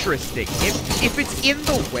 It's interesting. If it's in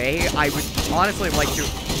the way, I would honestly like to...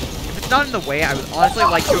 If it's not in the way, I would honestly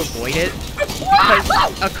like to avoid it, because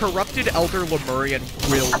a corrupted Elder Lemurian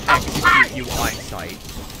will execute you on sight.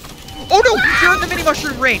 Oh no! You're in the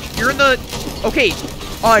mini-mushroom range! You're in the... Okay,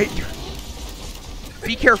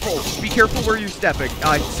 be careful. Be careful where you're stepping.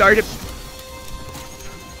 Sorry to...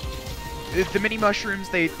 The mini-mushrooms,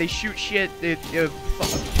 they shoot shit.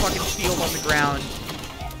 Fucking field on the ground.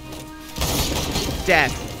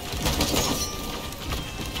 Death.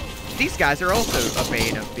 These guys are also a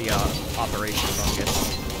bane of the, Operation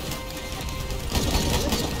Fungus.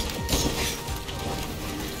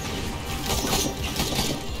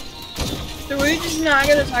 So we're just not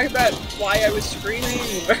gonna talk about why I was screaming?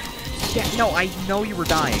 Or... Yeah, no, I know you were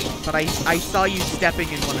dying, but I saw you stepping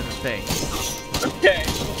in one of the things. Okay,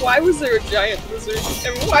 why was there a giant lizard,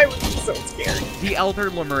 and why was it so scary? The Elder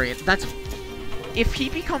Lemurian, that's... If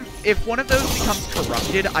one of those becomes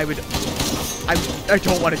corrupted, I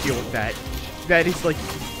don't want to deal with that. That is, like,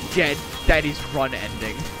 dead. That is run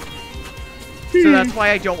ending. So that's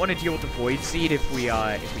why I don't want to deal with the Void Seed if we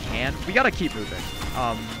can. We gotta keep moving.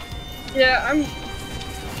 Yeah, I'm...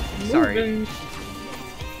 Sorry. moving.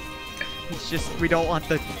 It's just, we don't want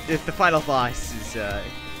the final boss is, it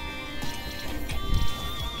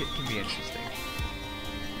can be interesting.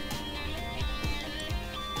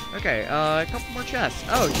 Okay, a couple more chests.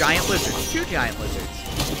 Oh, giant lizards. 2 giant lizards.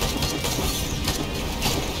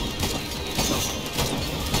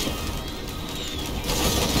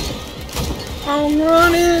 I'm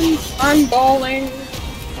running. I'm bawling.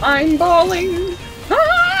 I'm bawling.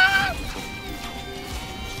 Ah!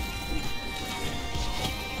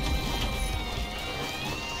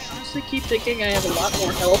 I honestly keep thinking I have a lot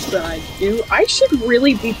more health than I do. I should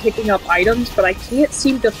really be picking up items, but I can't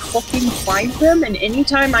seem to fucking find them, and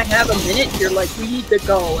anytime I have a minute, you're like, we need to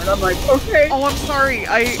go, and I'm like, okay. Oh, I'm sorry.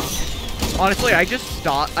 Honestly, I just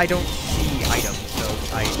stopped. I don't see items, so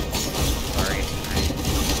sorry.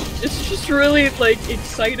 It's just really, like,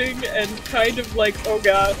 exciting and kind of like, oh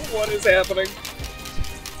god, what is happening?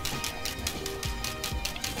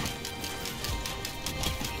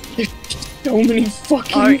 So many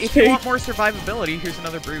fucking If you want more survivability, here's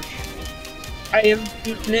another brooch. I have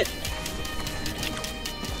eaten it.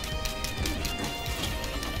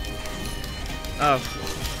 Oh,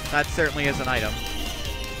 that certainly is an item.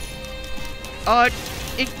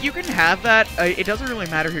 You can have that. It doesn't really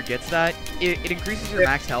matter who gets that. It increases your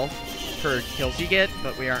max health for kills you get,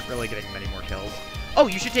 but we aren't really getting many more kills. Oh,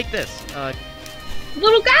 you should take this.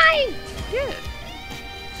 Little guy! Yeah.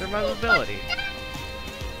 Survivability.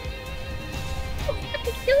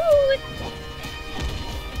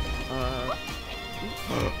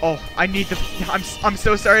 Oh, I need the... I'm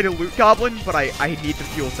so sorry to loot Goblin, but I need the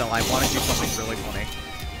fuel cell. I want to do something really funny.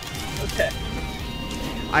 Okay.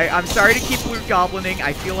 I'm sorry to keep loot goblining.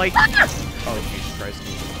 I feel like... Oh, Jesus Christ.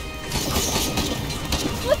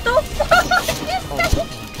 What the fuck? Oh.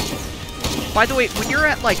 By the way, when you're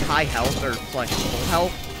at, like, high health or, like, full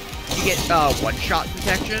health, you get, one-shot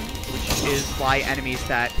protection, which is why enemies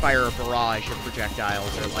that fire a barrage of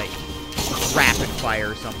projectiles or, like, rapid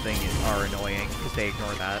fire or something are annoying, because they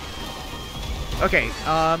ignore that. Okay,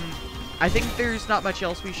 I think there's not much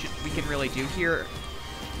else we can really do here.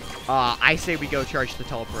 I say we go charge the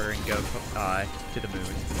teleporter and go, to the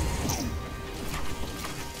moon.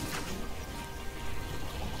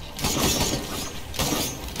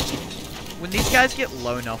 When these guys get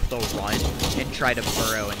low enough, they'll run and try to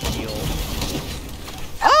burrow and heal.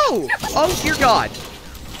 Oh! Oh, dear God!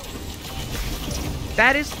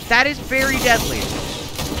 That is very deadly.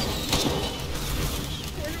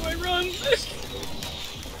 Where do I run?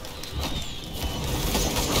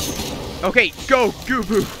 Okay, go,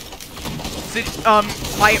 Goobu!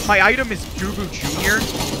 My item is Goobu Jr.,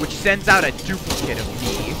 which sends out a duplicate of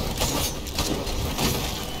me.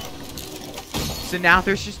 So now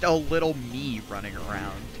there's just a little me running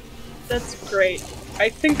around. That's great. I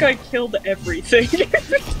think I killed everything.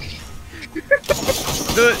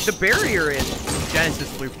 The barrier in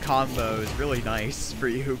Genesis Loop combo is really nice for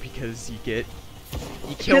you because you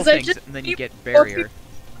kill things and then you get barrier.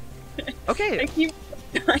 Okay. I keep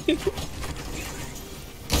dying.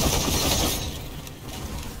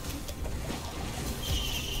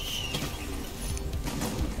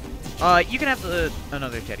 You can have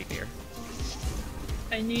another teddy bear.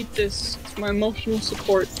 I need this. It's my emotional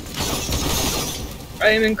support. I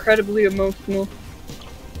am incredibly emotional.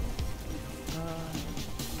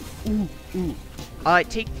 Ooh.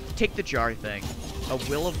 Take the jar thing. A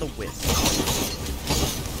will of the wisp.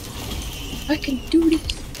 I can do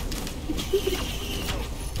it.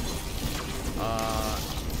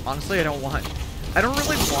 Honestly, I don't really want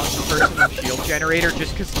the personal shield generator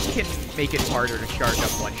just because it can make it harder to charge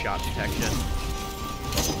up one-shot protection.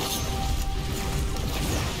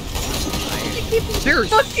 There are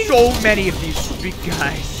so many of these big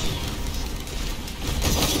guys.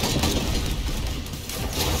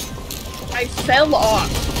 I fell off,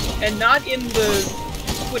 and not in the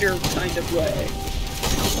Twitter kind of way.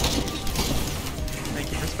 Thank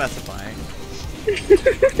you for specifying.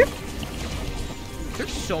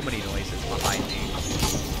 There's so many noises behind me.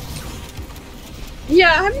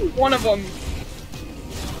 Yeah, I mean, one of them.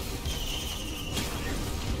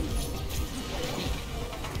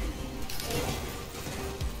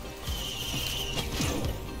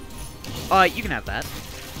 You can have that.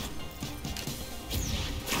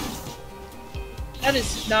 That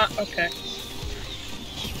is not okay.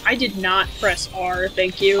 I did not press R,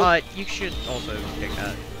 thank you. You should also take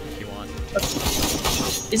that if you want.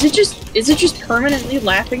 Is it just permanently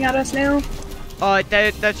laughing at us now?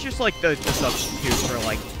 That's just like the substitute for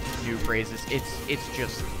like new phrases. It's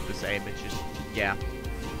just the same. It's just yeah.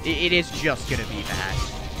 It is just gonna be that.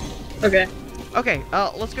 Okay. Okay.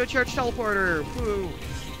 Let's go charge teleporter. Woo.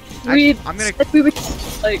 I'm gonna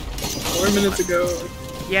like 4 minutes ago.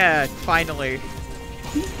 Yeah, finally.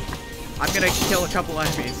 I'm gonna kill a couple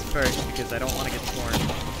enemies first because I don't want to get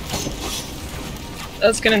swarmed.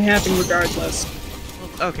 That's gonna happen regardless.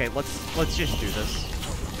 Okay, let's just do this.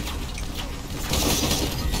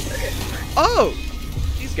 Oh,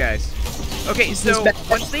 these guys. Okay, so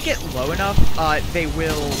once they get low enough, they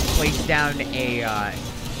will place down a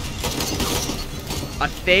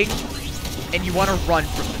thing, and you want to run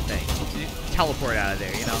from the thing. Teleport out of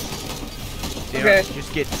there, you know? Okay.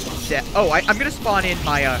 Just get set. Oh, I'm gonna spawn in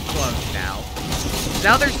my clones now.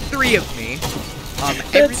 Now there's 3 of me.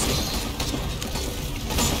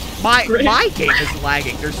 My game is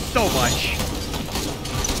lagging. There's so much.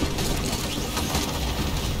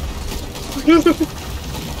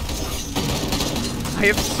 I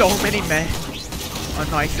have so many men on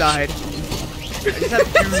my side. I just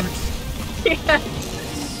have dudes. Yeah.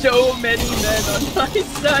 So many men on my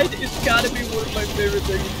side. It's gotta be one of my favorite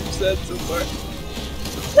things you've said so far.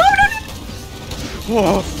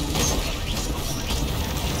 Whoa.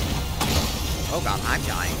 Oh god, I'm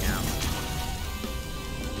dying now.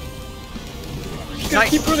 Gotta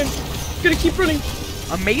keep running. Gotta keep running.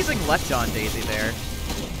 Amazing left on Daisy there.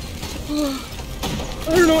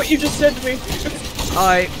 I don't know what you just said to me.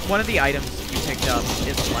 One of the items you picked up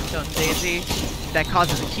is left on Daisy that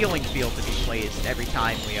causes a healing field to be placed every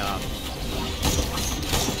time we,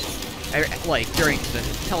 like, during the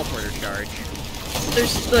teleporter charge.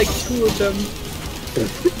 There's like 2 of them.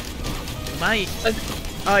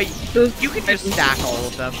 You can just stack all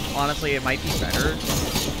of them. Honestly, it might be better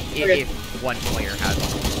if one player has them.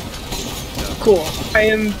 So. Cool. I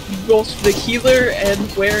am both the healer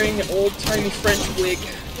and wearing an old-timey French wig.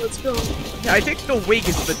 Let's go. Yeah, I think the wig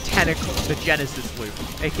is the tentacle, the Genesis loop,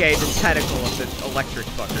 aka the tentacle of the electric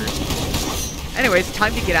fucker. Anyways,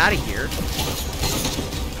 time to get out of here.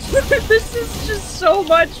 This is just so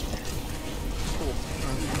much. Cool.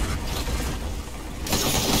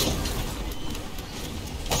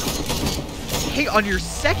 Hey, on your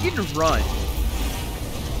second run,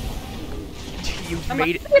 you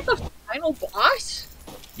made it. At the final boss?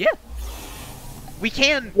 Yeah. We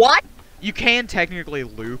can. What? You can technically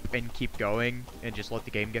loop and keep going and just let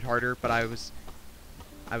the game get harder, but I was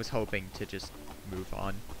hoping to just move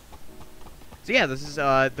on. So yeah, this is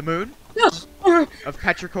the moon of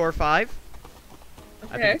Petrichor 5.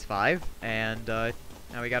 Okay. I think it's 5, and now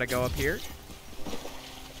we gotta go up here.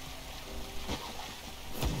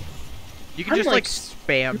 You can just like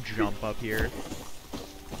spam jump up here.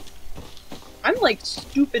 I'm like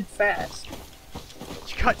stupid fast.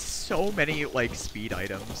 You got so many like speed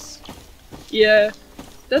items. Yeah,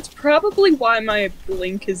 that's probably why my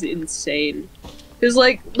blink is insane. Cause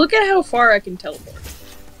like, look at how far I can teleport.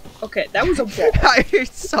 Okay, that was a ball. I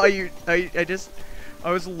saw you. I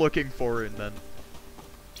was looking for it, and then.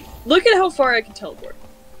 Look at how far I can teleport.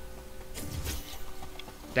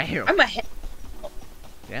 Damn. I'm ahead.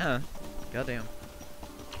 Yeah. Goddamn.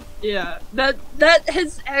 Yeah, that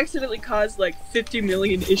has accidentally caused like 50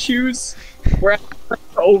 million issues where I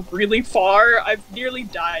go really far. I've nearly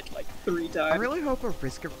died like 3 times. I really hope a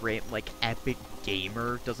Risk of Rain, like, epic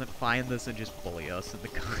gamer doesn't find this and just bully us in the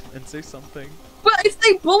comments or something. But if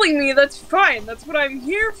they bully me, that's fine. That's what I'm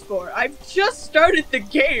here for. I've just started the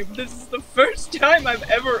game. This is the first time I've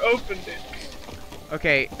ever opened it.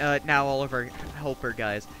 Okay, now all of our helper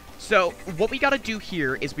guys. So, what we gotta do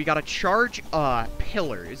here is we gotta charge,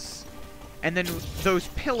 pillars. And then those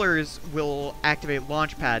pillars will activate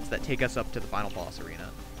launch pads that take us up to the final boss arena.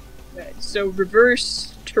 Okay, so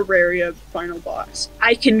reverse Terraria final boss.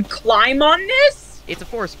 I can climb on this? It's a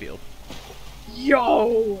force field.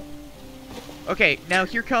 Yo! Okay, now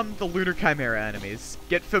here come the Lunar Chimera enemies.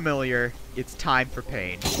 Get familiar. It's time for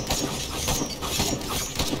pain. Is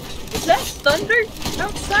that thunder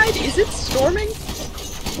outside? Is it storming?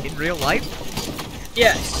 In real life?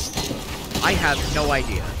 Yes. I have no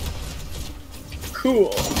idea. Cool.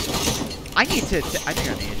 I think I need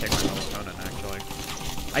to check my melatonin, actually.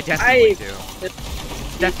 I definitely do.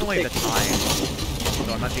 It's definitely the time.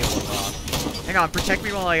 So I might be a little off. Hang on, protect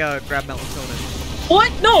me while I, grab melatonin.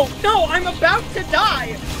 What? No! No! I'm about to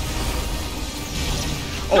die!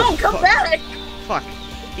 Oh, no, come fuck. back! Fuck.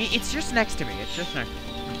 It's just next to me. It's just next to me.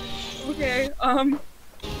 Okay,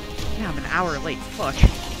 Yeah, I'm an hour late. Fuck.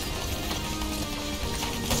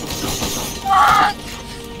 Ah!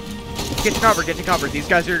 Get to cover, get to cover. These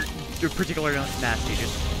guys are particularly nasty.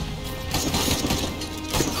 Just...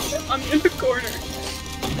 I'm in the corner.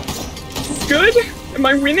 This is good? Am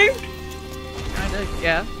I winning? Kinda,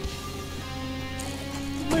 yeah.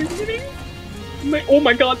 Am I winning? Oh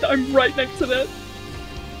my god, I'm right next to that.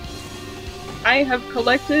 I have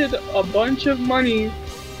collected a bunch of money.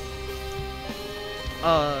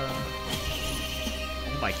 Oh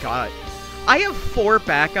my god. I have 4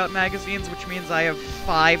 backup magazines, which means I have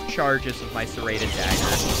 5 charges of my serrated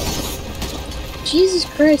dagger. Jesus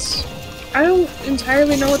Christ. I don't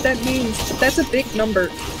entirely know what that means, but that's a big number.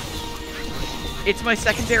 It's my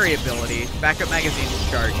secondary ability. Backup magazines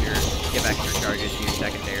charge give extra charges to your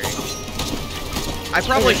secondary. I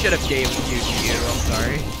probably should have gave you to you, I'm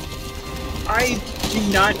sorry. I do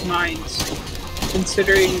not mind,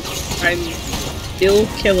 considering I'm still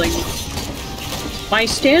killing. My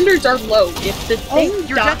standards are low. If the thing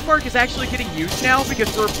your death mark is actually getting used now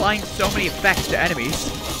because we're applying so many effects to enemies.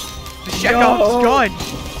 The Chekhov's gun!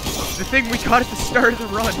 The thing we got at the start of the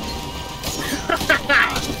run.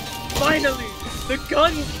 Finally! The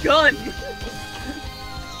gun's gun!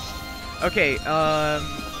 Okay, oh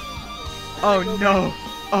no!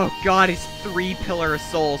 Oh god, it's 3 Pillar of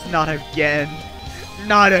Souls. Not again.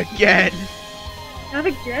 Not again! Not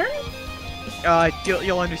again?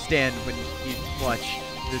 You'll understand when you watch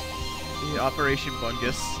the Operation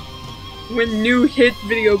Bungus. When new hit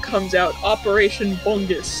video comes out, Operation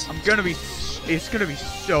Bungus. It's gonna be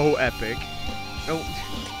so epic. Oh.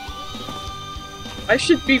 I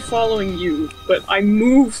should be following you, but I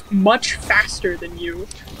move much faster than you.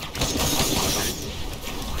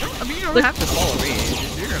 I mean, you don't have to follow me.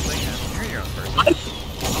 Just do your own thing. You're your own person.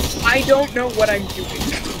 I don't know what I'm doing.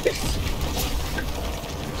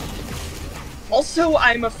 Also,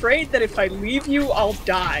 I'm afraid that if I leave you, I'll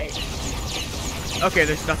die. Okay,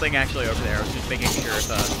 there's nothing actually over there. I was just making sure if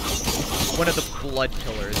one of the blood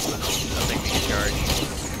pillars was something being charged.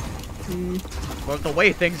 Well, the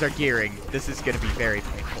way things are gearing, this is gonna be very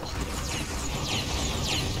painful.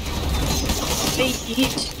 They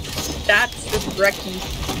eat. That's the brekkie.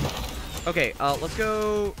 Okay, let's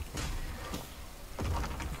go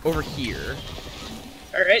over here.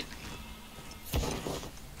 Alright.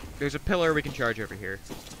 There's a pillar we can charge over here.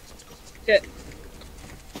 Okay.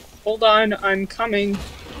 Hold on, I'm coming.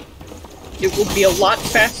 It will be a lot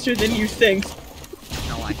faster than you think.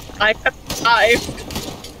 No, I have arrived.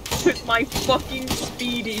 With my fucking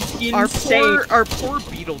speed is insane. Our poor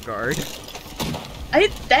beetle guard.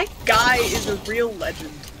 That guy is a real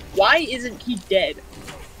legend. Why isn't he dead?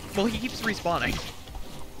 Well, he keeps respawning.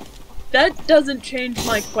 That doesn't change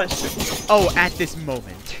my question. Oh, at this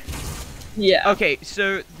moment. Yeah. Okay,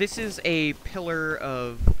 so this is a pillar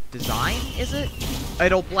of design, is it?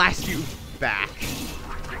 It'll blast you back.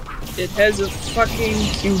 It has a fucking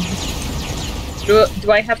cube.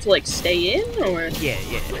 Do I have to, like, stay in, or? Yeah.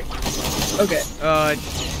 Okay.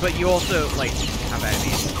 But you also, like, have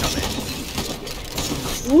enemies come in.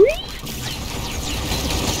 Whee!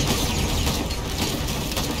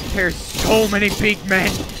 There's so many big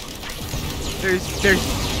men. There's so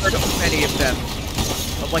many of them.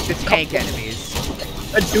 Of, like, the tank enemies.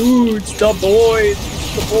 The dudes, the boys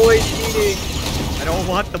eating. I don't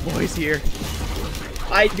want the boys here.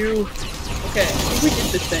 I do. Okay, I think we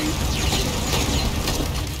did this thing.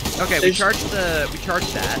 Okay, we charged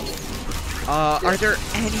that. Are there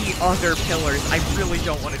any other pillars? I really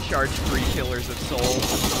don't want to charge 3 pillars of soul.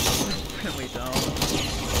 I really don't.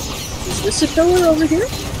 Is this a pillar over here?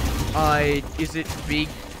 Is it big,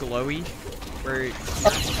 glowy? Where...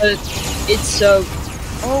 It's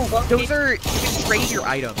Oh, those are... You can trade your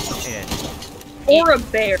items in. Or a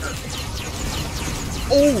bear.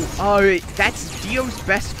 Oh, that's Dio's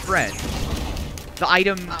best friend. The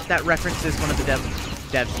item that references one of the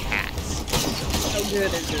dev's cats. How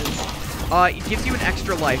good is it? It gives you an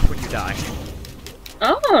extra life when you die.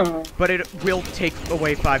 Oh. But it will take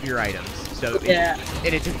away 5 of your items. So yeah.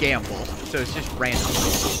 And it's a gamble, so it's just random.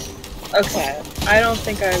 Okay. I don't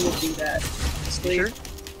think I would do that. Sure?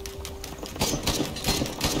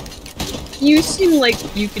 You seem like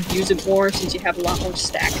you could use it more since you have a lot more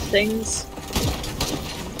stacked things.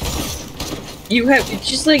 You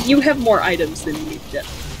have more items than you do.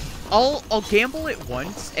 I'll gamble it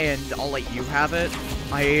once and I'll let you have it.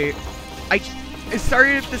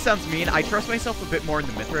 Sorry if this sounds mean, I trust myself a bit more in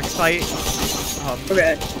the Mithrix fight.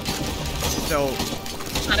 Okay. So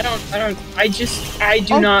I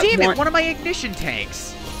do not damn want... it, one of my ignition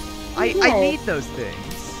tanks! I need those things.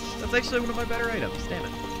 That's actually one of my better items, damn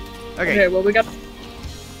it. Okay, well we got...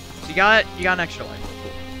 So you got an extra life.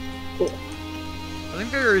 Cool. I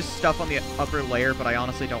think there is stuff on the upper layer, but I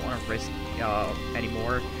honestly don't want to risk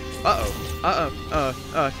anymore.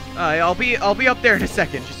 I'll be up there in a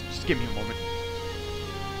second. Just give me a moment.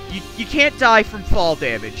 You can't die from fall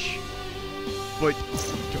damage, but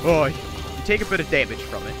you take a bit of damage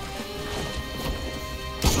from it.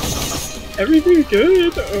 Everything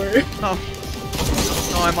good, or? Oh,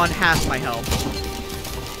 I'm on half my health.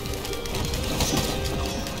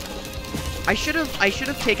 I should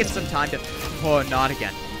have taken some time to... Oh, not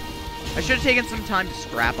again. I should have taken some time to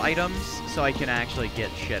scrap items so I can actually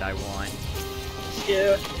get shit I want.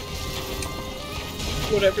 Yeah.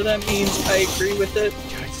 Whatever that means, I agree with it.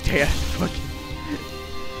 Stay out of fucking...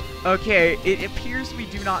 Okay, it appears we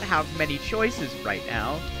do not have many choices right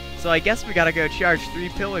now, so I guess we gotta go charge 3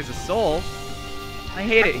 pillars of soul. I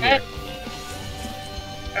hate it here.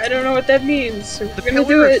 I don't know what that means. So the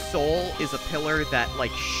pillar of soul is a pillar that,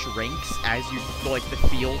 like, shrinks as you, like, the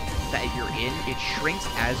field that you're in, it shrinks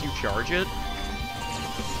as you charge it.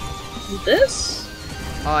 This?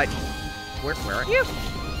 Where are you?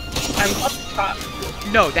 I'm up top.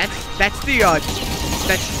 No, that's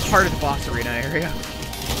just part of the boss arena area.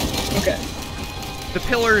 Okay. The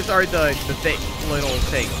pillars are the little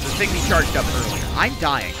things. The thing we charged up earlier. I'm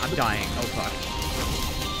dying. Oh fuck.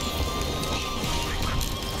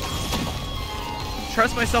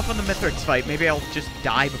 Trust myself on the Mithrix fight. Maybe I'll just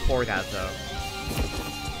die before that, though.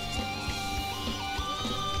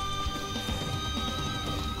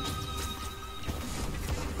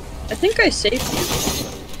 I think I saved you.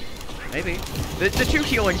 Maybe. The 2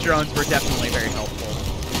 healing drones were definitely very helpful.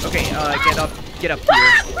 Okay, get up here.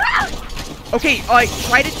 Okay,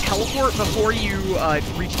 try to teleport before you,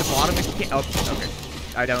 reach the bottom if you can. Oh, okay.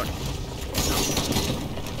 I don't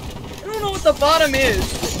know what the bottom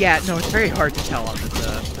is. Yeah, no, it's very hard to tell on this,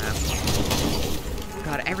 map.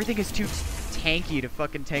 God, everything is too tanky to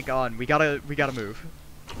fucking tank on. We gotta move.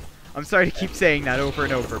 I'm sorry to keep saying that over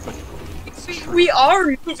and over, but... We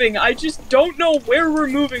are moving, I just don't know where we're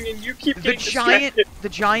moving and you keep getting distracted. The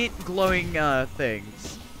giant glowing,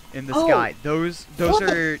 things in the sky. Those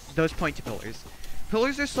point to pillars.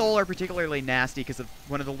 Pillars of soul are particularly nasty because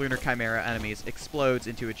one of the lunar chimera enemies explodes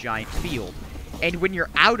into a giant field. And when you're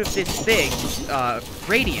out of this thing,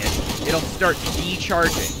 radiant, it'll start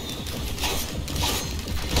decharging.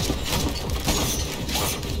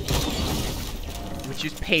 Which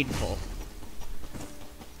is painful.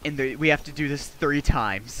 And we have to do this 3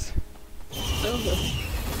 times.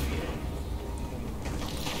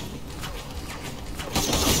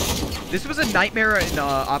 This was a nightmare in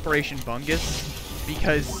Operation Bungus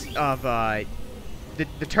because of the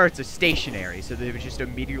turrets are stationary, so they would just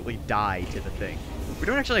immediately die to the thing. We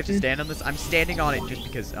don't actually have to stand on this. I'm standing on it just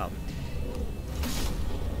because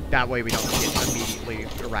that way we don't get immediately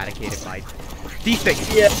eradicated by these things.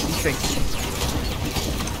 Yeah. These things.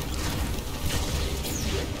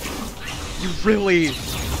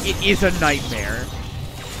 It is a nightmare.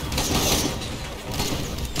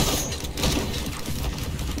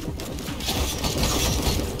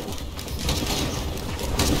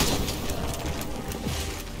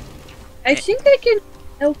 I think I can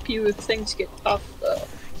help you if things get tough, though.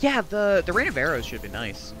 Yeah, the rain of arrows should be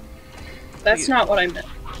nice. That's not what I meant.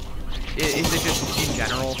 Is it just in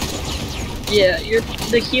general? Yeah,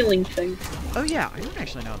 the healing thing. Oh yeah, I don't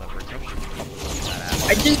actually know how that works.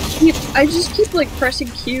 I just keep like pressing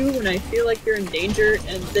Q when I feel like you're in danger,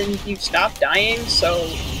 and then you stop dying. So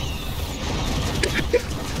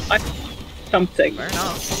something. Fair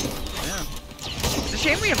enough. Yeah. It's a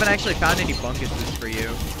shame we haven't actually found any bunkuses for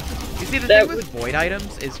you. You see, the thing with void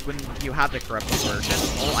items is when you have the corrupted version,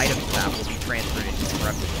 all items of that will be transferred into the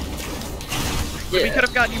corrupted one. Yeah. We could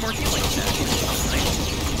have gotten you more healing stacks.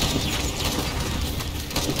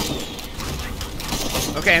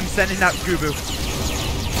 Okay, I'm sending out Gubu.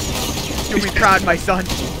 Do me proud, my son.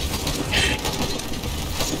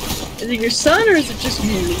 Is it your son or is it just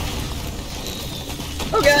you?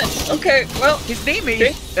 Oh god. Okay. Well, his name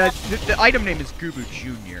is the item name is Gubu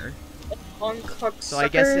Jr. So I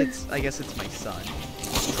guess it's my son.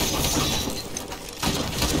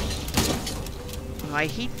 Oh, I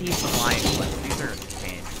hate these flying ones. These are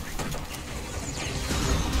insane.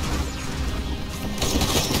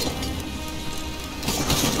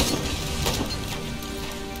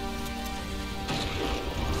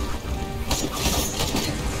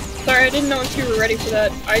 Sorry, I didn't know if you were ready for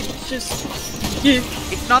that. I just...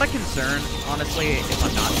 It's not a concern, honestly, if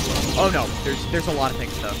I'm not. Oh no, there's a lot of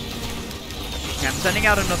things though. Okay, I'm sending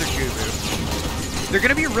out another Gubu. They're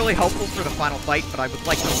gonna be really helpful for the final fight, but I would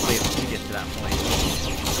like to live to get to that point.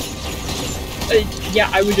 Yeah,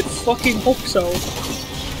 I would fucking hope so.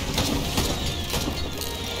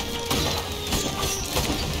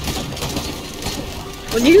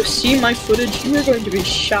 When you see my footage, you are going to be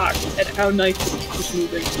shocked at how nice it is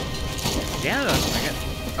moving. Yeah, I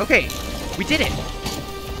guess. Okay, we did it.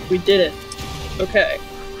 We did it. Okay.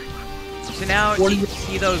 So now, do you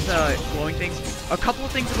see those glowing things? A couple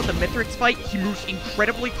of things about the Mithrix fight. He moves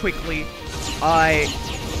incredibly quickly.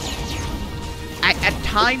 At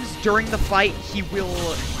times during the fight, he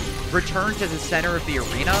will return to the center of the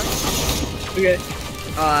arena. Okay.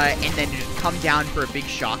 And then just come down for a big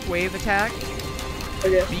shockwave attack.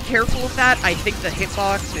 Okay. Be careful of that. I think the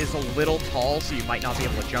hitbox is a little tall, so you might not be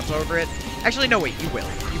able to jump over it. Actually, no, wait, you will.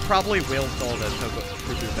 You probably will with all the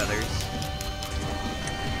Toku feathers.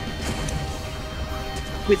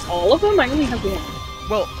 With all of them? I only have one.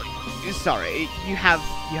 Well, sorry, you have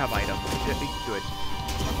items. Good.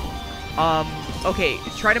 Okay,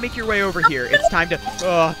 try to make your way over here. It's time to...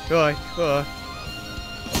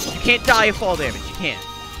 You can't die of fall damage. You can't.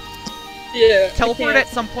 Yeah. Teleport at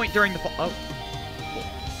some point during the fall... Oh. Cool.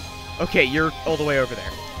 Okay, you're all the way over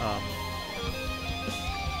there.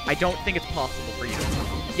 I don't think it's possible for you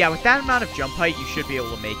to... Yeah, with that amount of jump height, you should be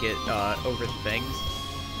able to make it over the things.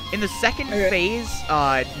 In the second phase,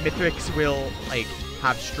 Mithrix will, like,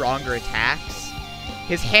 have stronger attacks.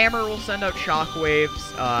 His hammer will send out shockwaves.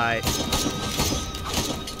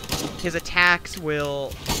 His attacks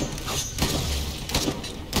will,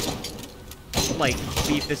 like,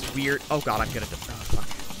 leave this weird... Oh god, I'm gonna... Oh, fuck.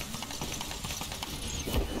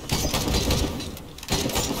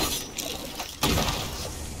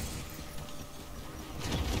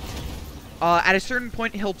 At a certain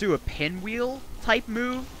point, he'll do a pinwheel type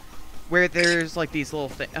move, where there's like these little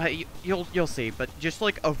things. You'll see, but just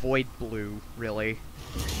like avoid blue, really.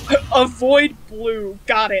 Avoid blue.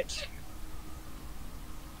 Got it.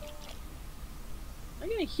 I'm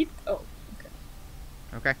gonna hit. Oh.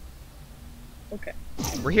 Okay. Okay.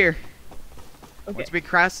 We're here. Okay. Once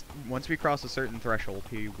we cross a certain threshold,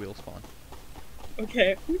 he will spawn.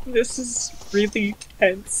 Okay. This is really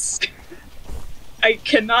tense. I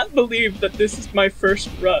cannot believe that this is my first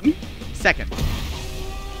run. Second.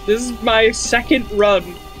 This is my second run.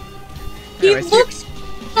 Anyways, he looks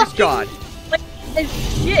here's God. Like as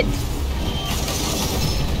shit.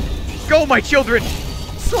 Go, my children!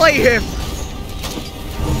 Slay him!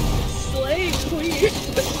 Slay, please.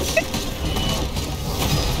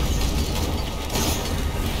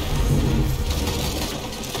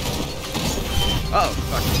 Oh,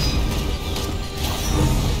 fuck.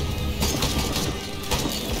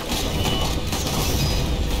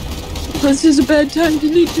 This is a bad time to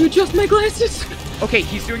need to adjust my glasses. Okay,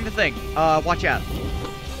 he's doing the thing. Watch out.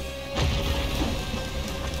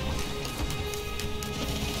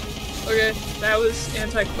 Okay, that was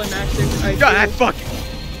anticlimactic. God, fuck!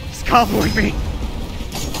 He's comboing me!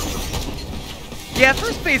 Yeah,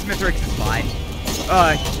 first phase Mithrix is fine.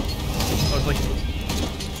 I was like...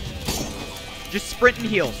 Just sprint and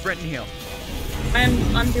heal,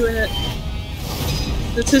 I'm doing it.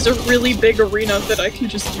 This is a really big arena that I can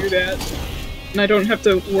just do that. And I don't have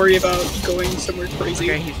to worry about going somewhere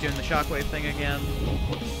crazy. Okay, he's doing the shockwave thing again.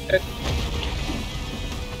 Okay.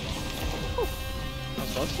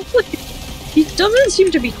 Hopefully, he doesn't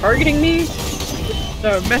seem to be targeting me.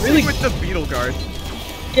 messing really... with the beetle guard.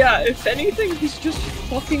 Yeah, if anything, he's just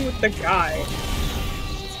fucking with the guy.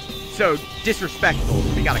 So, disrespectful.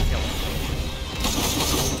 We gotta kill him.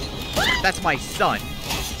 That's my son.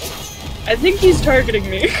 I think he's targeting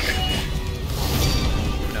me.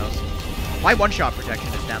 Who knows? My one-shot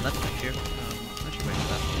protection is down, that's an issue. I should wait for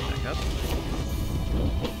that to back up.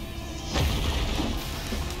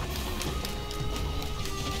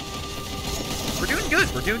 We're doing good,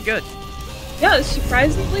 we're doing good. Yeah,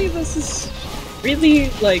 surprisingly, this is really,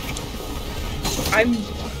 like, I'm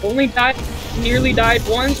only nearly died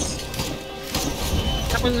once.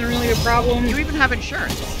 That wasn't really a problem. You even have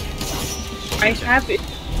insurance. I have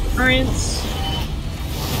insurance.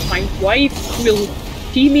 My wife will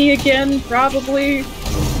see me again, probably.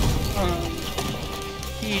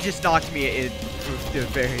 He just knocked me in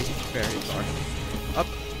very, very far. Up,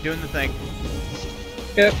 doing the thing.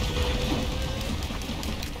 Yep.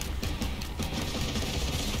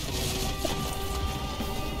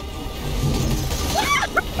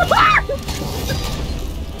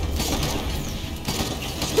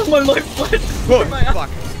 My life flash. Whoa, fuck.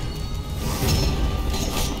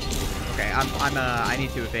 Okay, I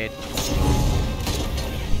need to evade.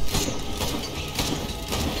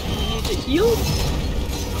 You need to heal?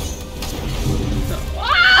 No.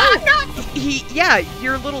 Ah, no! Yeah,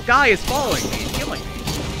 your little guy is following me and healing me.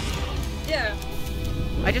 Yeah.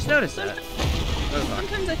 I just noticed that. Oh, fuck.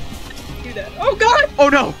 Sometimes I do that. Oh god! Oh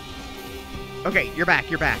no! Okay, you're back,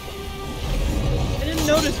 you're back. I didn't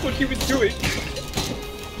notice what he was doing.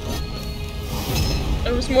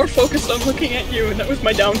 I was more focused on looking at you, and that was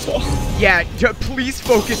my downfall. Yeah, please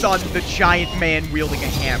focus on the giant man wielding a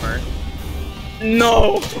hammer.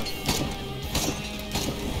 No!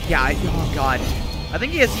 Yeah, oh god. I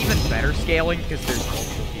think he has even better scaling because there's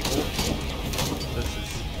multiple people. This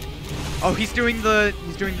is... Oh, he's doing the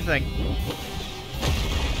thing.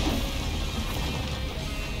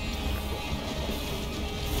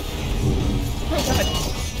 Oh god.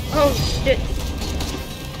 Oh shit.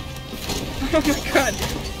 Oh my god.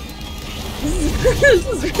 This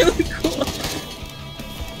is really cool.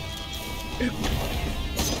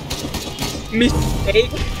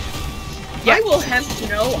 Mistake? Yeah. I will have to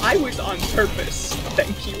know I was on purpose.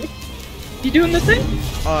 Thank you. You doing the thing?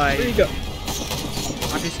 There you go.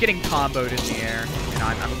 I'm just getting comboed in the air, and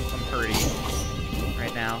I'm hurting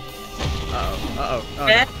right now. Uh-oh. Oh,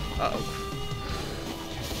 Eh? no. Uh-oh.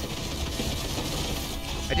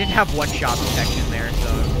 I didn't have one-shot protection there, so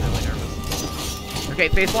I was really nervous. Okay,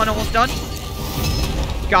 phase 1 almost done.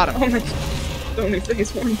 Got him. Oh my god. Only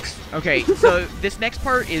phase 1. Okay, so this next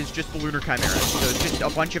part is just the Lunar Chimera, so it's just a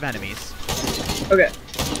bunch of enemies. Okay.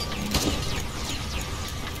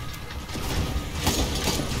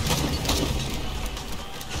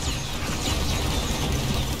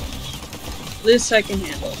 This I can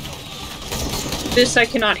handle. This I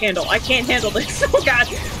cannot handle. I can't handle this. Oh god.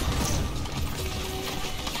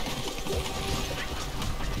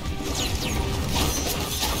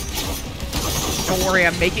 Don't worry,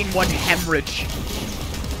 I'm making one hemorrhage.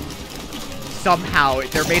 Somehow.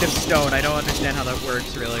 They're made of stone. I don't understand how that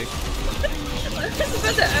works, really. I was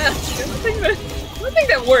about to ask. I don't think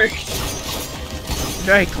that works.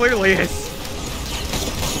 No, it clearly is.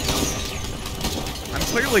 I'm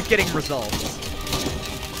clearly getting results.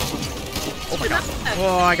 Oh my god.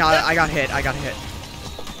 Oh, I got hit. I got hit.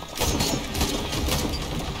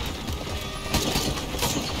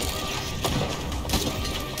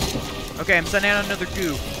 Okay, I'm sending out another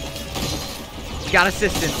goo. Got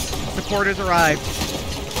assistance. Supporters arrived.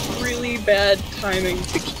 Really bad timing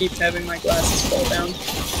to keep having my glasses fall down.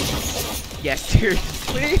 Yeah,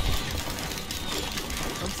 seriously?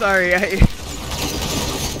 I'm sorry,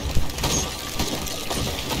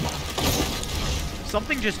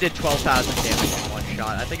 Something just did 12,000 damage in one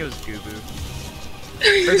shot. I think it was Gubu.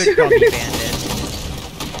 Or the Gummy Bandit.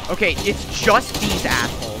 Okay, it's just these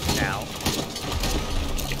assholes now.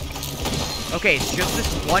 Okay, it's just this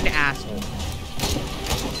one asshole.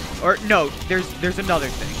 Or, no, there's another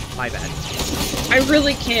thing. My bad. I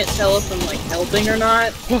really can't tell if I'm, like, helping or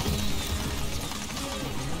not.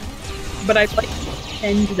 But I like to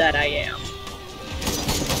pretend that I am.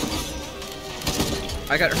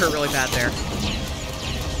 I got hurt really bad there.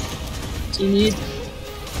 Do you need...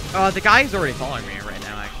 The guy's already following me right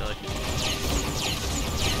now, actually.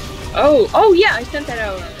 Oh yeah, I sent that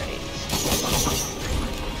out already.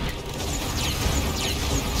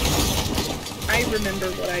 I remember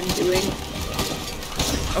what I'm doing.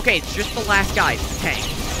 Okay, it's just the last guy, it's the tank.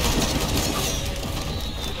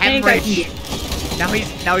 Tank I Hemorrhage.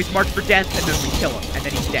 can Now he's marked for death, and then we kill him, and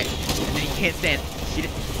then he's dead. And then he can't stand.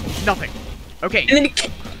 He's nothing. Okay. And then he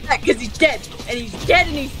can't because he's dead. And he's dead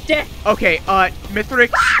and he's dead. Okay,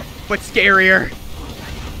 Mithrix, but scarier.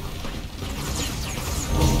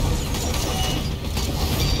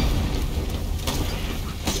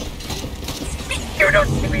 You don't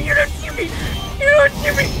see me, you don't see me! You don't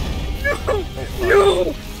see me! No!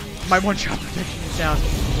 No! my one-shot protection is down.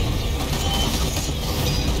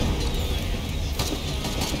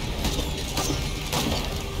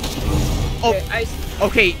 Oh,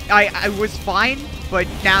 okay, I was fine, but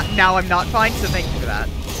now I'm not fine, so thank you for that.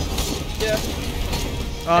 Yeah.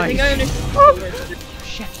 I think I understand.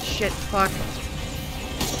 Shit, fuck.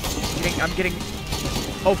 I'm getting...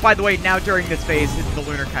 Oh, by the way, now during this phase, the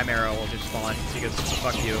Lunar Chimera will just spawn, so he goes,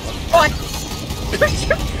 fuck you. What?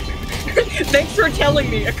 Thanks for telling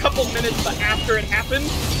me a couple minutes after it happened.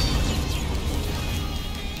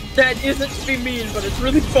 That isn't to be mean, but it's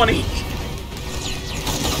really funny.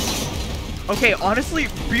 Okay, honestly,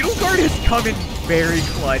 Beetle Guard has come in very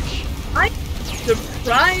clutch. I'm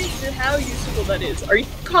surprised at how useful that is. Are you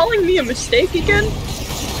calling me a mistake again?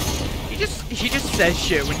 He just says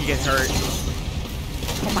shit when he gets hurt.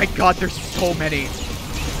 Oh my god, there's so many.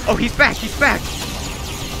 Oh, he's back, he's back!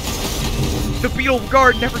 The Beetle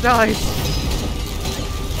Guard never dies.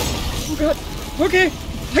 Oh god. Okay,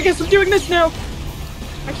 I guess I'm doing this now.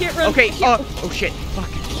 I can't run. Okay, oh shit,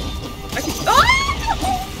 fuck. I can- Ah!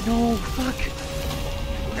 No, fuck.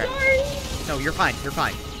 Okay. Sorry. No, you're fine, you're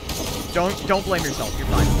fine. Don't blame yourself, you're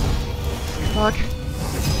fine. Fuck.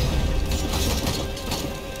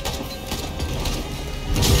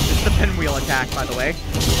 This is the pinwheel attack, by the way.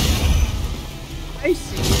 I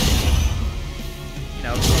see. You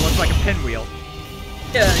know, it looks like a pinwheel.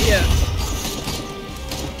 Yeah, yeah.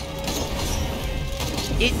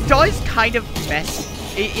 It does kind of mess...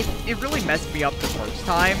 It really messed me up the first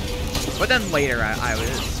time. But then later,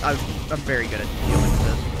 I'm very good at dealing with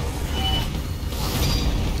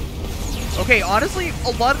it. Okay, honestly,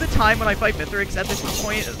 a lot of the time when I fight Mithrix at this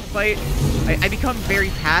point of the fight, I become very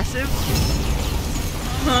passive.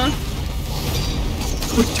 Huh?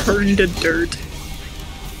 Return to dirt.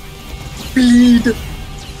 Speed.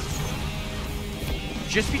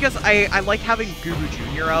 Just because I like having Gugu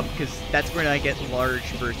Jr. up, because that's when I get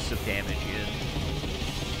large bursts of damage in.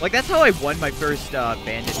 Like, that's how I won my first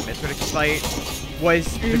Bandit Mithrix fight, was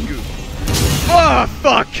the Goop. Oh,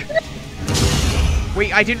 fuck!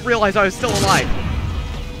 Wait, I didn't realize I was still alive.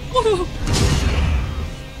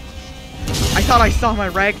 I thought I saw my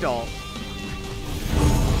ragdoll.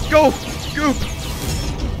 Go! Goop!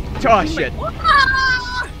 Oh, shit.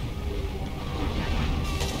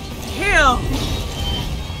 Damn!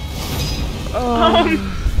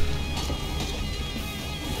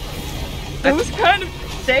 That was kind of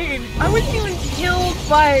insane. I wasn't even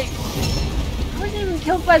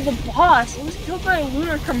killed by the boss. I was killed by a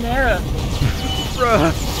Lunar Chimera.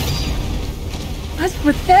 Bruh. That's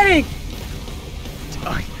pathetic.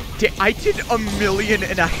 I did 1.5 million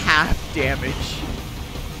damage.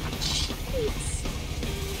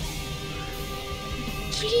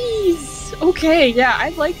 Jeez. Okay, yeah, I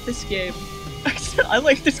like this game. I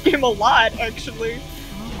like this game a lot, actually.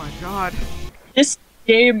 Oh my god. This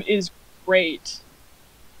game is great.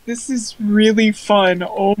 This is really fun.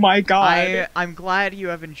 Oh my god. I'm glad you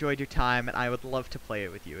have enjoyed your time, and I would love to play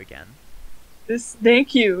it with you again.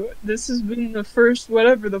 Thank you. This has been the first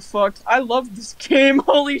whatever the fuck. I love this game.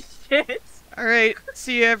 Holy shit. Alright,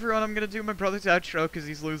 see you everyone. I'm gonna do my brother's outro because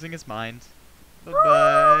he's losing his mind.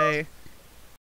 Bye-bye.